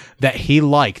books that he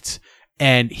liked,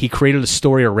 and he created a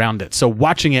story around it. So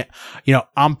watching it,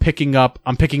 I'm picking up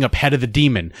Head of the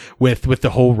Demon with the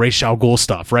whole Ra's al Ghul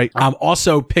stuff, right? I'm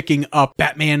also picking up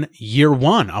Batman Year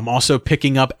One. I'm also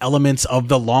picking up elements of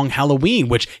The Long Halloween,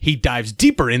 which he dives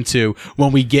deeper into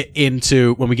when we get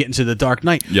into The Dark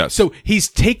Knight. Yes. So he's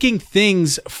taking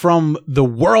things from the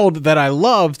world that I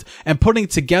loved and putting it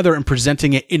together and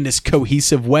presenting it in this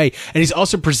cohesive way. And he's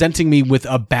also presenting me with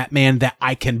a Batman that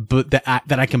I can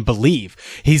believe.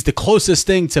 He's the closest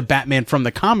thing to Batman from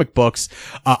the comic books,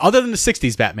 other than the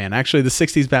 60s Batman. Actually, the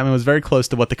 60s Batman was very close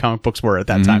to what the comic books were at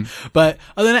that time. But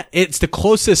other than that, it's the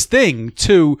closest thing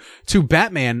to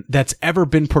Batman that's ever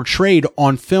been portrayed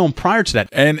on film prior to that.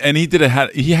 And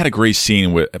he had a great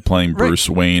scene with playing Bruce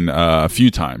Wayne a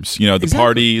few times. The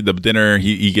party, the dinner,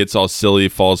 he gets all silly,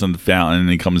 falls in the fountain, and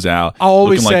he comes out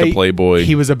looking like the Playboy.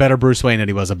 He was a better Bruce Wayne than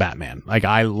he was a Batman. Like,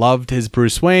 I loved his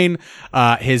Bruce Wayne.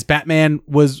 His Batman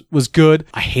was good.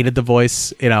 I hated the voice,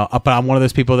 but I'm one of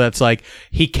those people that's like,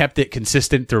 he kept it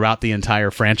consistent throughout the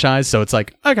entire franchise. So it's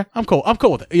like, okay, I'm cool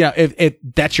with it. Yeah, if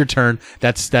that's your turn,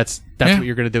 that's what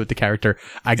you're gonna do with the character.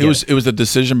 It was a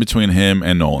decision between him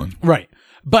and Nolan, right?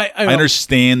 But I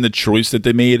understand the choice that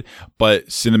they made, but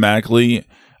cinematically,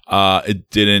 it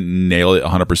didn't nail it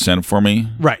 100% for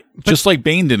me. Right. Just like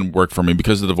Bane didn't work for me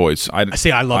because of the voice. I loved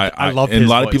and his a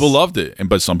lot voice. of people loved it,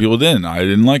 but some people didn't. I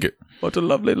didn't like it. What a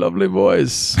lovely, lovely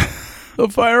voice. The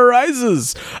fire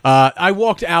rises. I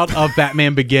walked out of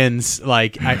Batman Begins,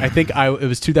 like, I think it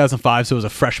was 2005, so I was a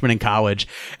freshman in college.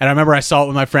 And I remember I saw it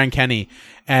with my friend Kenny,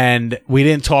 and we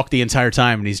didn't talk the entire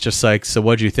time. And he's just like, so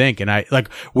what'd you think? And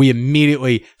we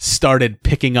immediately started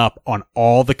picking up on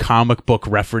all the comic book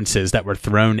references that were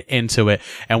thrown into it.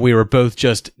 And we were both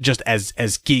just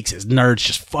as geeks, as nerds,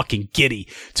 just fucking giddy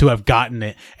to have gotten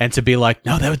it and to be like,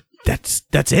 no,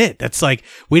 that's it. That's like,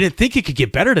 we didn't think it could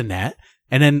get better than that.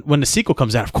 And then when the sequel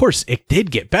comes out, of course, it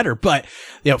did get better. But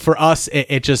for us,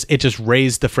 it just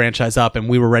raised the franchise up, and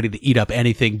we were ready to eat up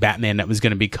anything Batman that was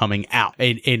going to be coming out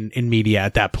in media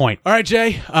at that point. All right,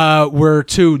 Jay, we're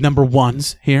to number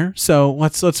ones here, so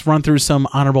let's run through some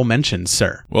honorable mentions,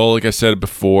 sir. Well, like I said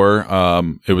before,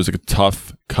 it was a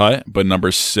tough cut, but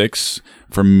number 6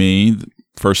 for me.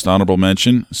 First honorable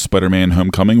mention, Spider-Man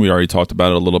Homecoming. We already talked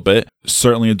about it a little bit.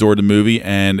 Certainly adored the movie,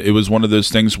 and it was one of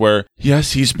those things where,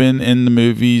 yes, he's been in the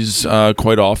movies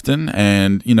quite often,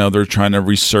 and, they're trying to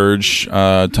resurge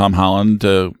Tom Holland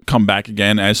to come back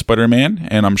again as Spider-Man,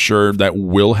 and I'm sure that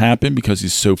will happen because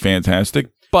he's so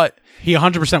fantastic. But he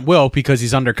 100% will, because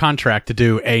he's under contract to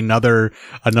do another.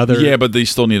 Yeah, but they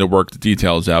still need to work the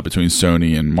details out between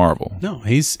Sony and Marvel. No,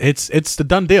 it's the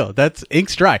done deal. That's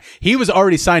ink's dry. He was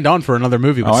already signed on for another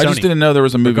movie with Sony. I just didn't know there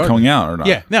was a movie coming out or not.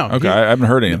 Yeah, no. Okay, I haven't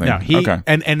heard anything. No, okay.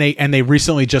 And they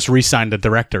recently just re-signed the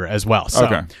director as well. So,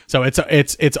 okay. So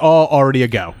it's all already a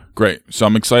go. Great. So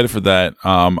I'm excited for that,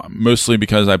 mostly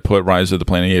because I put Rise of the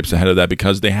Planet of the Apes ahead of that,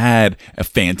 because they had a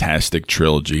fantastic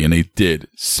trilogy, and they did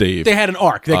save. They had an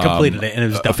arc. They completed it, and it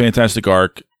was done. A fantastic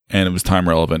arc, and it was time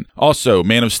relevant. Also,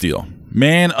 Man of Steel.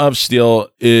 Man of Steel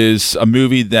is a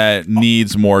movie that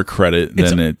needs more credit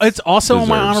than it's also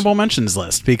deserves. on my honorable mentions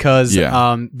list, because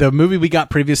the movie we got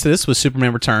previous to this was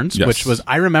Superman Returns, which was,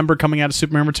 I remember coming out of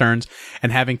Superman Returns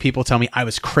and having people tell me I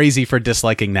was crazy for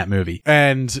disliking that movie.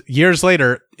 And years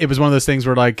later, it was one of those things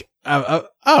where like,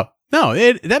 no,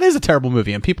 that is a terrible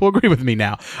movie, and people agree with me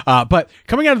now. But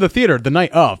coming out of the theater the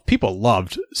night of, people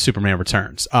loved Superman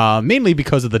Returns, mainly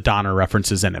because of the Donner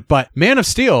references in it. But Man of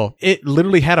Steel, it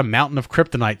literally had a mountain of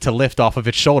kryptonite to lift off of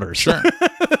its shoulders. Sure.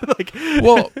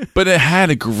 But it had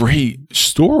a great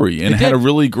story, and it had a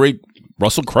really great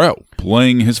Russell Crowe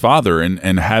playing his father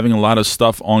and having a lot of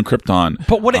stuff on Krypton.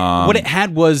 But what it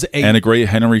had was a great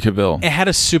Henry Cavill. It had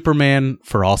a Superman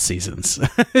for all seasons.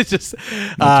 It's just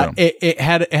it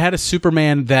had a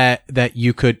Superman that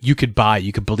you could buy,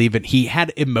 you could believe in. He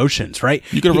had emotions, right?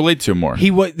 You could relate to him more.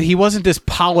 He wasn't this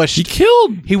polished.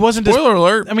 He wasn't. Spoiler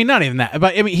alert. I mean, not even that.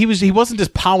 But I mean, he wasn't this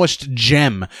polished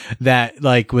gem that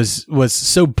like was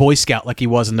so Boy Scout like he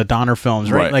was in the Donner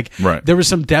films, right? Like there was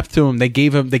some depth to him. They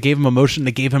gave him emotion.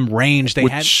 They gave him range. range.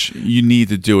 They you need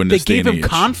to do in this day and age. They gave him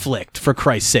conflict, for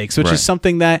Christ's sakes, which Right. is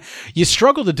something that you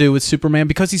struggle to do with Superman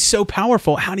because he's so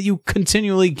powerful. How do you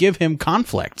continually give him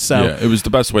conflict? So yeah, it was the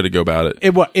best way to go about it.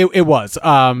 it was.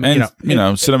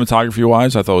 And cinematography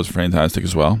wise, I thought it was fantastic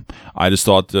as well. I just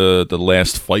thought the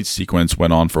last fight sequence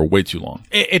went on for way too long.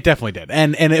 It definitely did,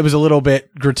 and it was a little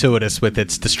bit gratuitous with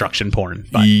its destruction porn.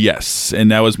 But. Yes,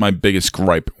 and that was my biggest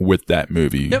gripe with that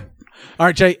movie. Yep. All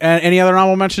right, Jay. Any other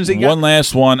honorable mentions that you got? One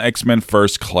last one, X-Men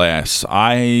First Class.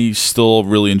 I still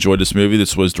really enjoyed this movie.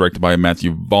 This was directed by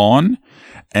Matthew Vaughn,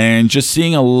 and just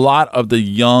seeing a lot of the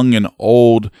young and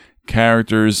old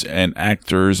characters and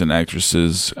actors and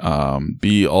actresses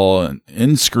be all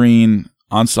in screen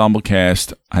ensemble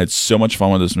cast. I had so much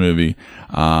fun with this movie.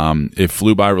 It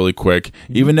flew by really quick,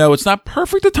 even though it's not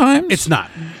perfect at times. It's not.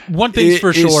 One thing's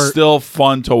for sure. It's still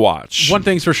fun to watch. One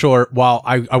thing's for sure. While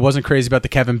I wasn't crazy about the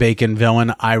Kevin Bacon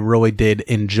villain, I really did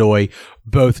enjoy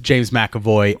both James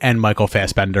McAvoy and Michael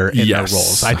Fassbender in their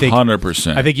roles. I think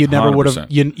 100%. I think you never would have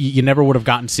 100%. you never would have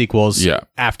gotten sequels Yeah.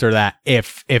 after that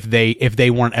if they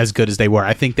weren't as good as they were.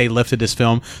 I think they lifted this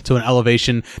film to an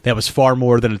elevation that was far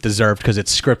more than it deserved because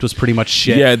its script was pretty much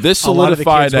shit. Yeah, this A lot of the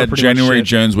solidified kids were that pretty much January shit.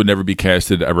 Jones would never be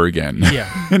casted ever again.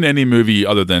 Yeah. in any movie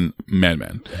other than Mad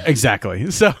Men. Exactly.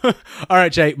 So, all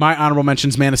right, Jay, my honorable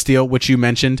mentions, Man of Steel, which you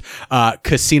mentioned,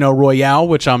 Casino Royale,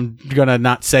 which I'm going to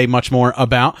not say much more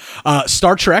about,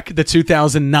 Star Trek, the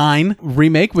 2009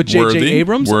 remake with J.J.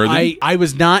 Abrams. Worthy. I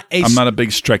was not a... I'm not a big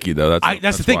Trekkie, though.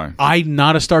 That's the thing. why. I'm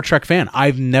not a Star Trek fan.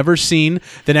 I've never seen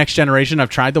The Next Generation. I've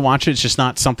tried to watch it. It's just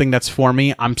not something that's for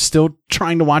me. I'm still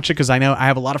trying to watch it because I know I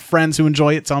have a lot of friends who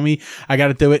enjoy it, tell me I got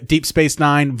to do it. Deep Space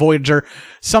Nine, Voyager.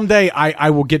 Someday I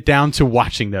will get down to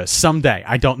watching those. Someday.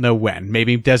 I don't know when.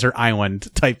 Maybe Desert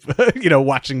Island type,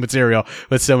 watching material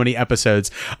with so many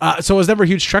episodes. So I was never a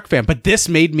huge Trek fan, but this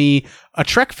made me a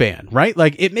Trek fan, right?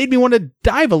 Like it made me want to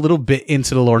dive a little bit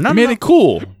into the lore. It made it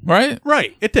cool, right?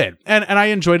 Right, it did, and I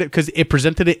enjoyed it because it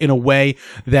presented it in a way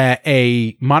that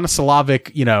a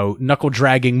monosyllabic, knuckle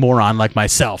dragging moron like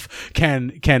myself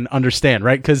can understand,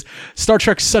 right? Because Star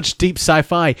Trek's such deep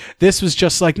sci-fi. This was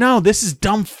just like, no, this is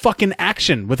dumb fucking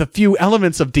action with a few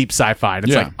elements of deep sci-fi. And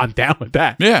it's like, I'm down with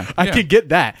that. Yeah, I could get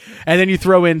that. And then you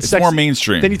throw in more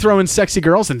mainstream. Then you throw in sexy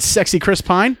girls and sexy Chris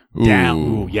Pine. Down.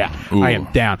 Ooh, yeah, Ooh. I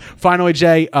am down. Finally,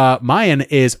 Jay, mine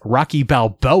is Rocky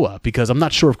Balboa because I'm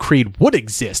not sure if Creed would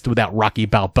exist without Rocky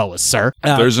Balboa, sir.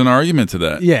 There's an argument to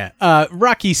that. Yeah.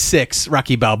 Rocky 6,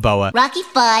 Rocky Balboa. Rocky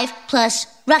 5 plus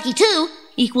Rocky 2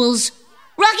 equals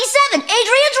Rocky 7,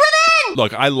 Adrian's Revenge!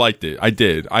 Look, I liked it. I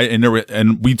did.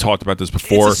 And we talked about this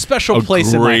before. It's a special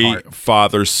place in my heart. Great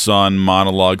father-son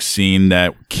monologue scene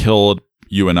that killed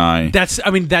you and I. That's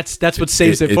what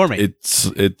saves it for me.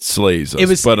 It slays us. It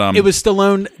was but, it was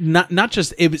Stallone. Not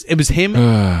just it was him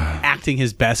acting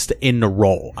his best in the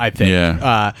role. I think.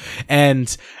 Yeah.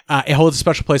 And it holds a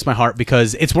special place in my heart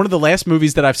because it's one of the last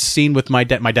movies that I've seen with my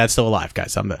dad. My dad's still alive,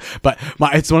 guys.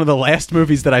 It's one of the last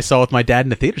movies that I saw with my dad in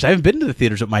the theaters. I haven't been to the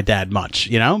theaters with my dad much,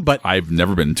 But I've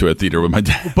never been to a theater with my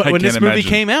dad. But when this movie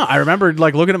came out, I remember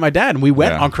looking at my dad, and we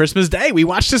went on Christmas Day. We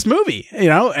watched this movie,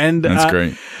 And that's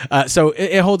great. So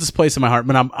it holds its place in my heart.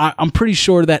 But I'm pretty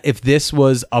sure that if this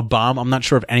was a bomb, I'm not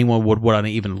sure if anyone would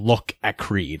even look at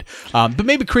Creed. But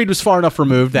maybe Creed was far enough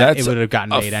removed that it would have gotten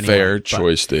made anyway. Fair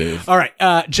choice, Dave. All right,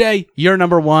 Jay, you're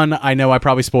number one. I know I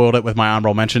probably spoiled it with my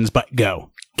honorable mentions, but go.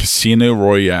 Casino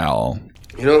Royale.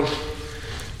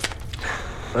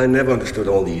 I never understood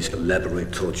all these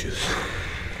elaborate tortures.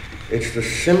 It's the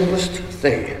simplest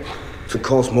thing to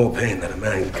cause more pain than a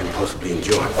man can possibly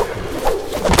endure.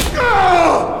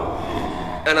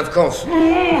 And of course,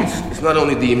 it's not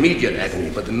only the immediate agony,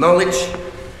 but the knowledge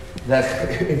that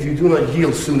if you do not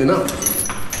yield soon enough,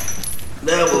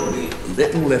 there will be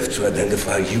little left to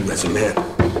identify you as a man.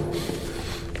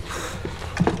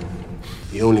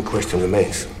 The only question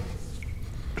remains.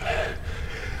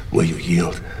 Will you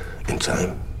yield in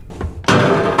time?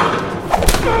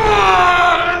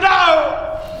 No!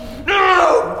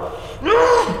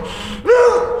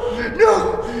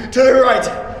 To the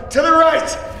right! To the right!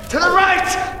 To the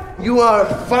right! You are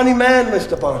a funny man,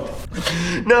 Mr. Bond.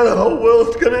 Now the whole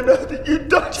world's gonna know that you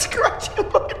died scratching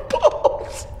my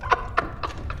balls.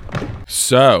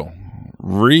 So,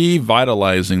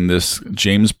 revitalizing this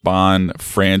James Bond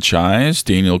franchise,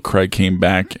 Daniel Craig came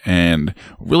back and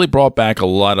really brought back a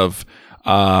lot of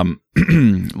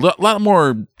lot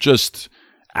more just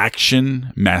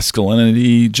action,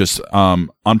 masculinity, just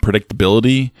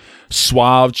unpredictability,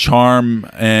 suave charm,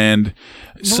 and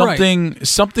something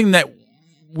that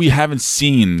we haven't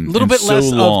seen. A little bit so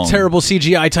less long. of terrible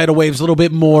CGI tidal waves, a little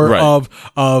bit more Right. of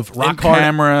rock In hard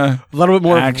camera, a little bit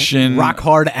more action, rock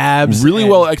hard abs. Really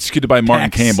and well executed by Martin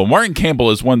pecs. Campbell. Martin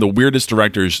Campbell is one of the weirdest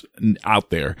directors out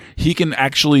there. He can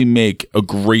actually make a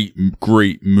great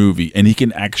movie, and he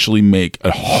can actually make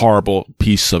a horrible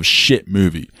piece of shit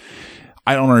movie.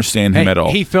 I don't understand him Hey, at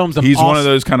all. he films an He's one of awesome-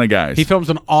 those kind of guys. He films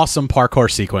an awesome parkour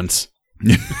sequence.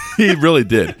 He really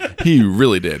did. He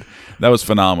really did. That was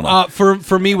phenomenal.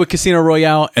 For me with Casino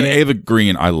Royale and Ava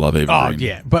Green, I love Ava Green.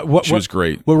 yeah, but she was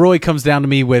great. What really comes down to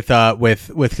me with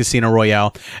Casino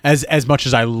Royale, as much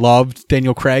as I loved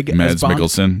Daniel Craig, Mads as Bond,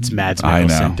 Mikkelsen. it's Mads I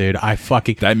Mikkelsen, know. dude. I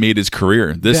fucking that made his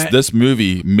career. This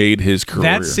movie made his career.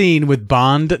 that scene with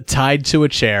Bond tied to a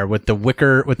chair with the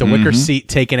wicker seat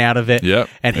taken out of it, Yep,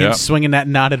 and him yep. swinging that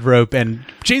knotted rope, and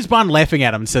James Bond laughing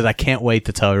at him and says, "I can't wait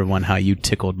to tell everyone how you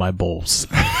tickled my balls."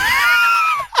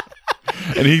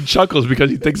 And he chuckles because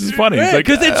he thinks it's funny. He's Yeah, like,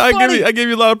 'cause it's I funny. give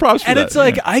you a lot of props for And that. it's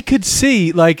like Yeah. I could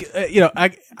see, like I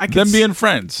could them being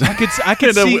friends. I could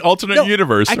in an see alternate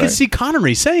universe. I could right? see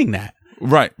Connery saying that.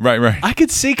 Right. I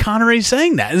could see Connery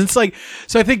saying that, and it's like,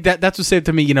 so I think that's what saved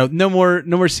to me. No more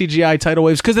CGI tidal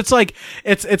waves, because it's like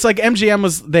MGM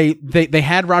was they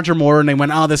had Roger Moore and they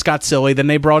went, oh, this got silly. Then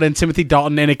they brought in Timothy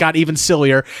Dalton and it got even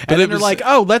sillier. And then they're like,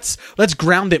 oh, let's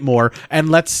ground it more and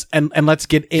let's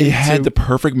get into. It had the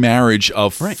perfect marriage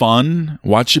of fun,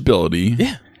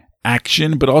 watchability,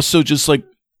 action, but also just like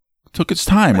took its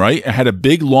time. Right, it had a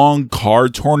big long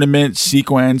card tournament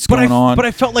sequence going on. But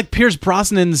I felt like Pierce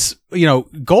Brosnan's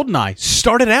GoldenEye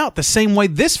started out the same way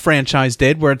this franchise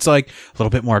did, where it's like a little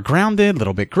bit more grounded, a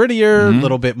little bit grittier, a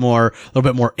little bit more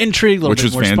intrigue, Which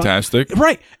was fantastic.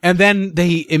 Right? And then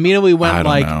they immediately went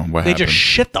I don't know what they just happened.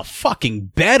 shit the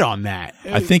fucking bed on that.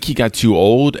 I think he got too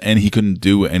old and he couldn't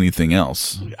do anything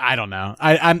else. I don't know.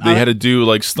 They had to do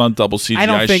like stunt double CGI I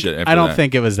don't think. shit. After I don't that.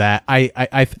 think it was that.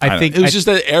 I think it was just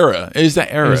that era. It was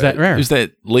that era. It was that era. It was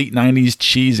that late '90s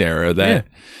cheese era. That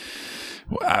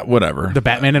whatever. The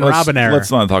Batman and Robin era.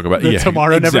 Let's not talk about The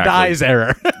Tomorrow Never Dies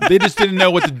era. They just didn't know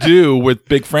what to do with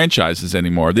big franchises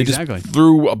anymore. They just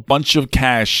threw a bunch of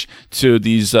cash to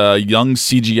these young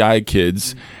CGI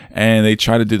kids, and they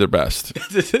tried to do their best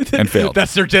and failed.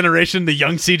 That's their generation, the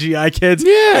young CGI kids.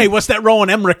 Yeah. Hey, what's that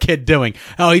Roland Emmerich kid doing?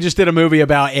 Oh, he just did a movie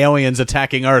about aliens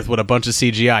attacking Earth with a bunch of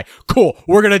CGI. Cool.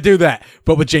 We're going to do that,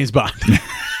 but with James Bond.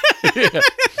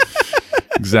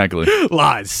 Exactly.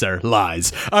 Lies, sir.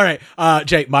 Lies. All right.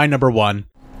 Jake, my number one.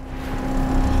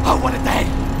 Oh, what a day.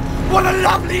 What a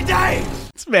lovely day.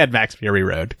 It's Mad Max Fury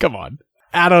Road. Come on.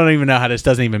 I don't even know how this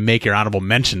doesn't even make your honorable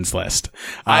mentions list.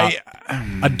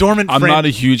 A dormant I'm not a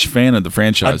huge fan of the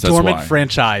franchise. a dormant That's why.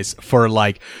 franchise for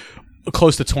like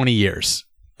close to 20 years.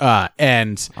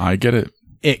 And I get it.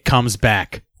 It comes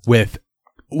back with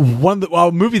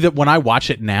a movie that when I watch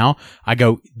it now, I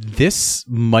go, this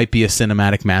might be a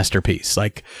cinematic masterpiece.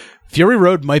 Like Fury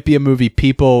Road might be a movie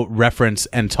people reference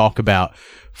and talk about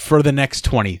for the next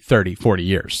 20, 30, 40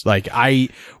 years. Like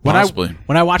when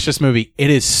I watch this movie, it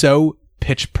is so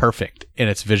pitch perfect in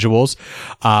its visuals.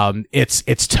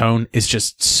 Its tone is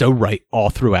just so right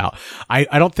all throughout. I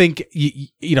don't think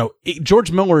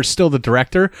George Miller is still the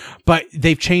director, but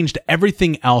they've changed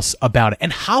everything else about it.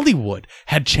 And Hollywood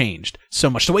had changed so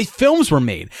much. The way films were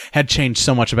made had changed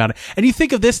so much about it. And you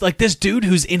think of this, like this dude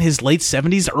who's in his late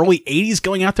 70s, early 80s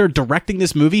going out there directing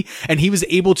this movie, and he was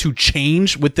able to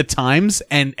change with the times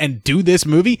and do this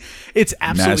movie. It's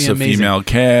absolutely Massive amazing. female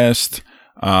cast.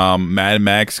 Mad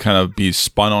Max kind of be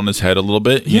spun on his head a little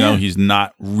bit. You know, he's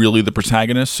not really the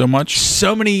protagonist so much.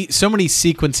 So many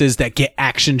sequences that get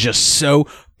action just so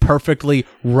perfectly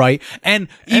right, and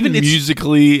even its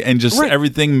musically and just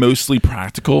everything mostly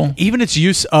practical. Even its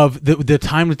use of the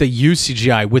time that they use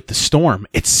CGI with the storm,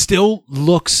 it still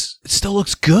looks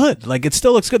good. Like it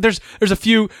still looks good. There's a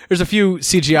few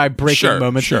CGI breaking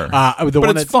moments. Sure.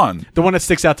 But it's fun. The one that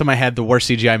sticks out to my head, the worst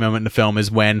CGI moment in the film,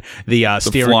 is when the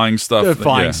flying stuff, the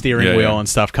flying steering wheel and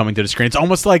stuff coming to the screen. It's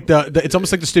almost like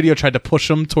the studio tried to push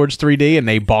them towards 3D and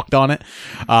they balked on it.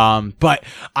 But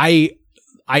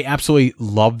I absolutely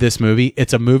love this movie.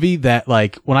 It's a movie that,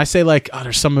 like, when I say, like,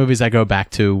 there's some movies I go back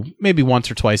to maybe once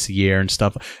or twice a year and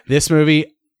stuff. This movie,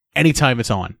 anytime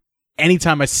it's on,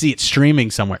 anytime I see it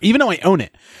streaming somewhere, even though I own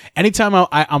it, anytime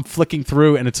I'm flicking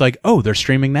through and it's like, oh, they're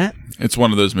streaming that. It's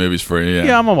one of those movies for you.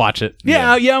 Yeah, I'm gonna watch it.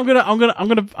 Yeah, I'm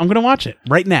gonna watch it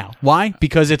right now. Why?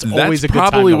 Because it's always a good time.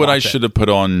 That's probably to what I watch it. should have put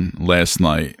on last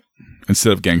night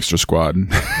instead of Gangster Squad.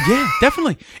 Yeah,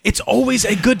 definitely. It's always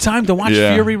a good time to watch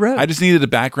Fury Road. I just needed a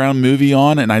background movie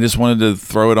on, and I just wanted to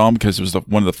throw it on because it was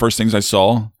one of the first things I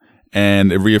saw,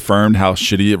 and it reaffirmed how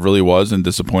shitty it really was and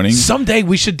disappointing. Someday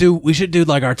we should do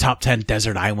like our top 10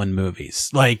 desert island movies.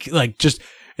 Like just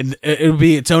it'll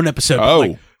be its own episode. Oh.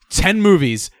 Like 10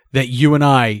 movies that you and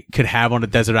I could have on a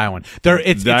desert island.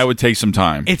 That would take some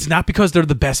time. It's not because they're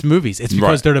the best movies. It's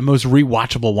because they're the most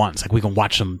rewatchable ones. Like we can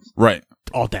watch them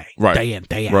all day, day in,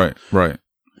 day out. Right.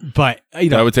 But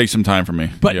that would take some time for me.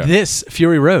 But this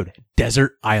Fury Road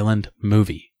desert island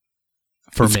movie.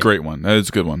 It's a great one. It's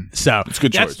a good one. So it's a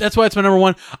good choice. That's why it's my number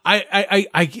one.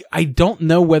 I don't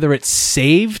know whether it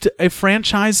saved a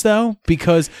franchise though,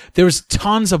 because there was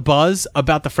tons of buzz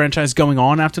about the franchise going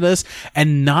on after this,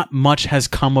 and not much has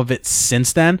come of it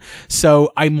since then.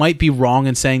 So I might be wrong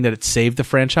in saying that it saved the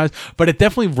franchise, but it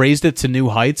definitely raised it to new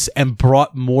heights and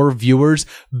brought more viewers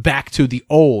back to the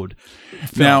old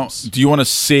films. Now, do you want to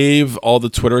save all the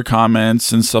Twitter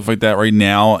comments and stuff like that right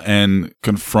now and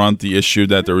confront the issue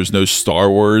that there was no Star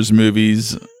Wars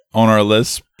movies on our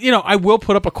list? I will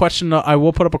put up a question. I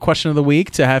will put up a question of the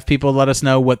week to have people let us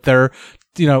know what their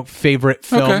favorite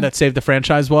film that saved the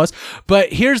franchise was.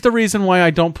 But here's the reason why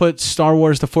I don't put Star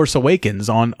Wars: The Force Awakens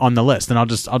on the list, and I'll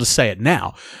just say it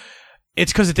now.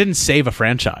 It's because it didn't save a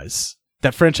franchise.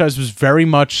 That franchise was very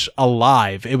much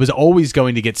alive. It was always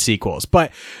going to get sequels.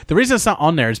 But the reason it's not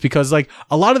on there is because, like,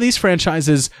 a lot of these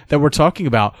franchises that we're talking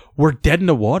about were dead in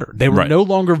the water. They were no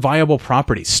longer viable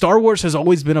properties. Star Wars has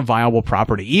always been a viable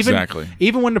property.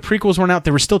 Even when the prequels weren't out,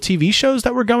 there were still TV shows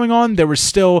that were going on. There was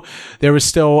still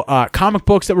comic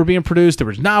books that were being produced. There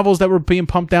was novels that were being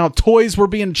pumped out. Toys were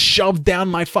being shoved down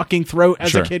my fucking throat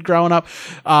as a kid growing up.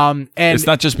 And it's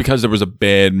not just because there was a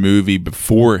bad movie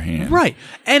beforehand. Right.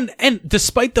 And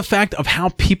despite the fact of how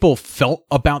people felt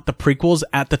about the prequels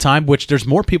at the time, which there's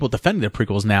more people defending the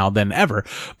prequels now than ever,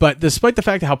 but despite the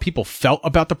fact of how people felt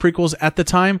about the prequels at the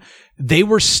time, they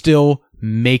were still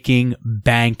making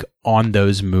bank on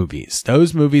those movies.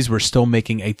 Those movies were still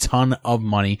making a ton of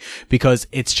money because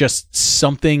it's just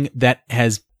something that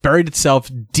has buried itself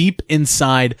deep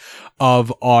inside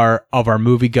of our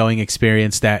movie going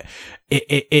experience, that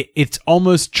it's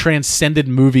almost transcended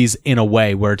movies in a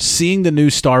way where seeing the new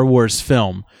Star Wars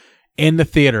film in the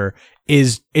theater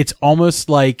it's almost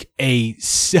like a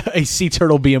sea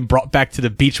turtle being brought back to the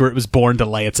beach where it was born to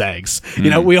lay its eggs.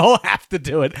 We all have to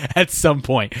do it at some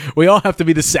point. We all have to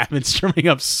be the salmon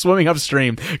swimming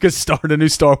upstream because the new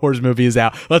Star Wars movie is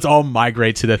out. Let's all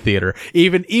migrate to the theater.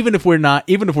 Even if we're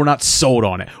not sold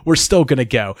on it, we're still gonna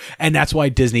go. And that's why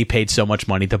Disney paid so much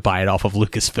money to buy it off of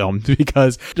Lucasfilm,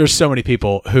 because there's so many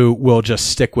people who will just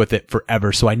stick with it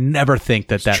forever. So I never think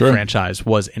that franchise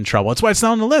was in trouble. That's why it's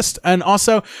not on the list. And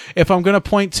also, if I'm going to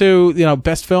point to,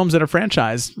 best films that are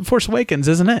franchise, Force Awakens,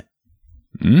 isn't it?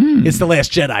 It's The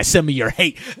Last Jedi. Send me your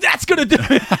hate. That's going to do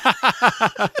it.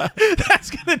 That's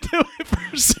going to do it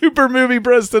for Super Movie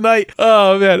Bros tonight.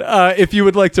 Oh, man. If you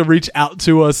would like to reach out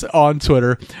to us on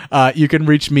Twitter, you can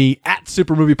reach me at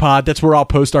Super Movie Pod. That's where I'll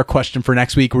post our question for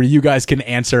next week, where you guys can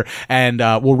answer, and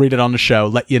we'll read it on the show.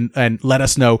 Let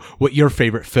us know what your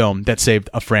favorite film that saved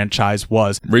a franchise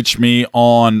was. Reach me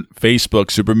on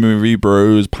Facebook, Super Movie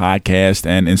Bros Podcast,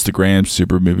 and Instagram,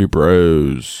 Super Movie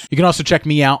Bros. You can also check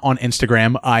me out on Instagram.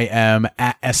 I am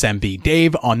at SMB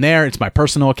Dave on there. It's my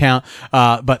personal account,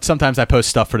 but sometimes I post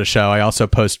stuff for the show. I also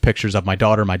post pictures of my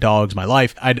daughter, my dogs, my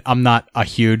life. I'm not a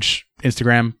huge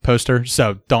Instagram poster,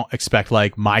 so don't expect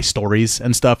like my stories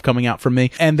and stuff coming out from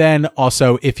me. And then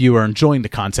also, if you are enjoying the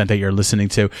content that you're listening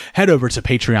to, head over to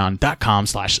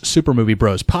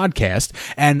patreon.com/supermoviebrospodcast,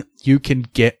 and you can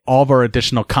get all of our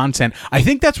additional content. I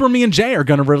think that's where me and Jay are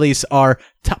going to release our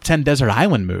top 10 desert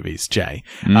island movies, Jay.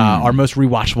 Our most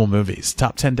rewatchable movies.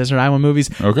 Top 10 desert island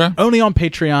movies. Okay. Only on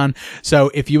Patreon.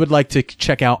 So if you would like to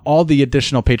check out all the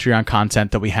additional Patreon content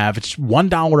that we have, it's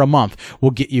 $1 a month. We'll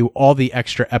get you all the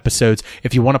extra episodes.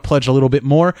 If you want to pledge a little bit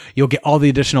more, you'll get all the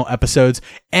additional episodes,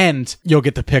 and you'll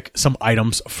get to pick some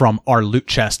items from our loot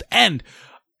chest. And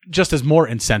just as more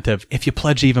incentive, if you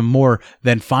pledge even more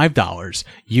than $5,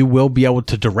 you will be able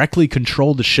to directly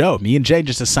control the show. Me and Jay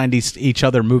just assigned each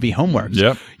other movie homeworks.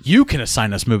 Yep. You can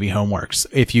assign us movie homeworks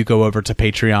if you go over to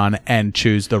Patreon and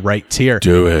choose the right tier.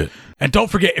 Do it. And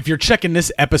don't forget, if you're checking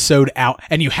this episode out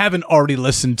and you haven't already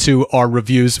listened to our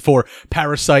reviews for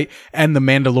Parasite and The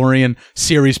Mandalorian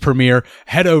series premiere,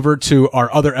 head over to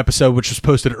our other episode, which was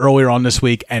posted earlier on this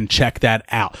week, and check that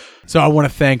out. So I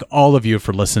want to thank all of you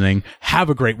for listening. Have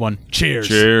a great one. Cheers.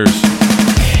 Cheers.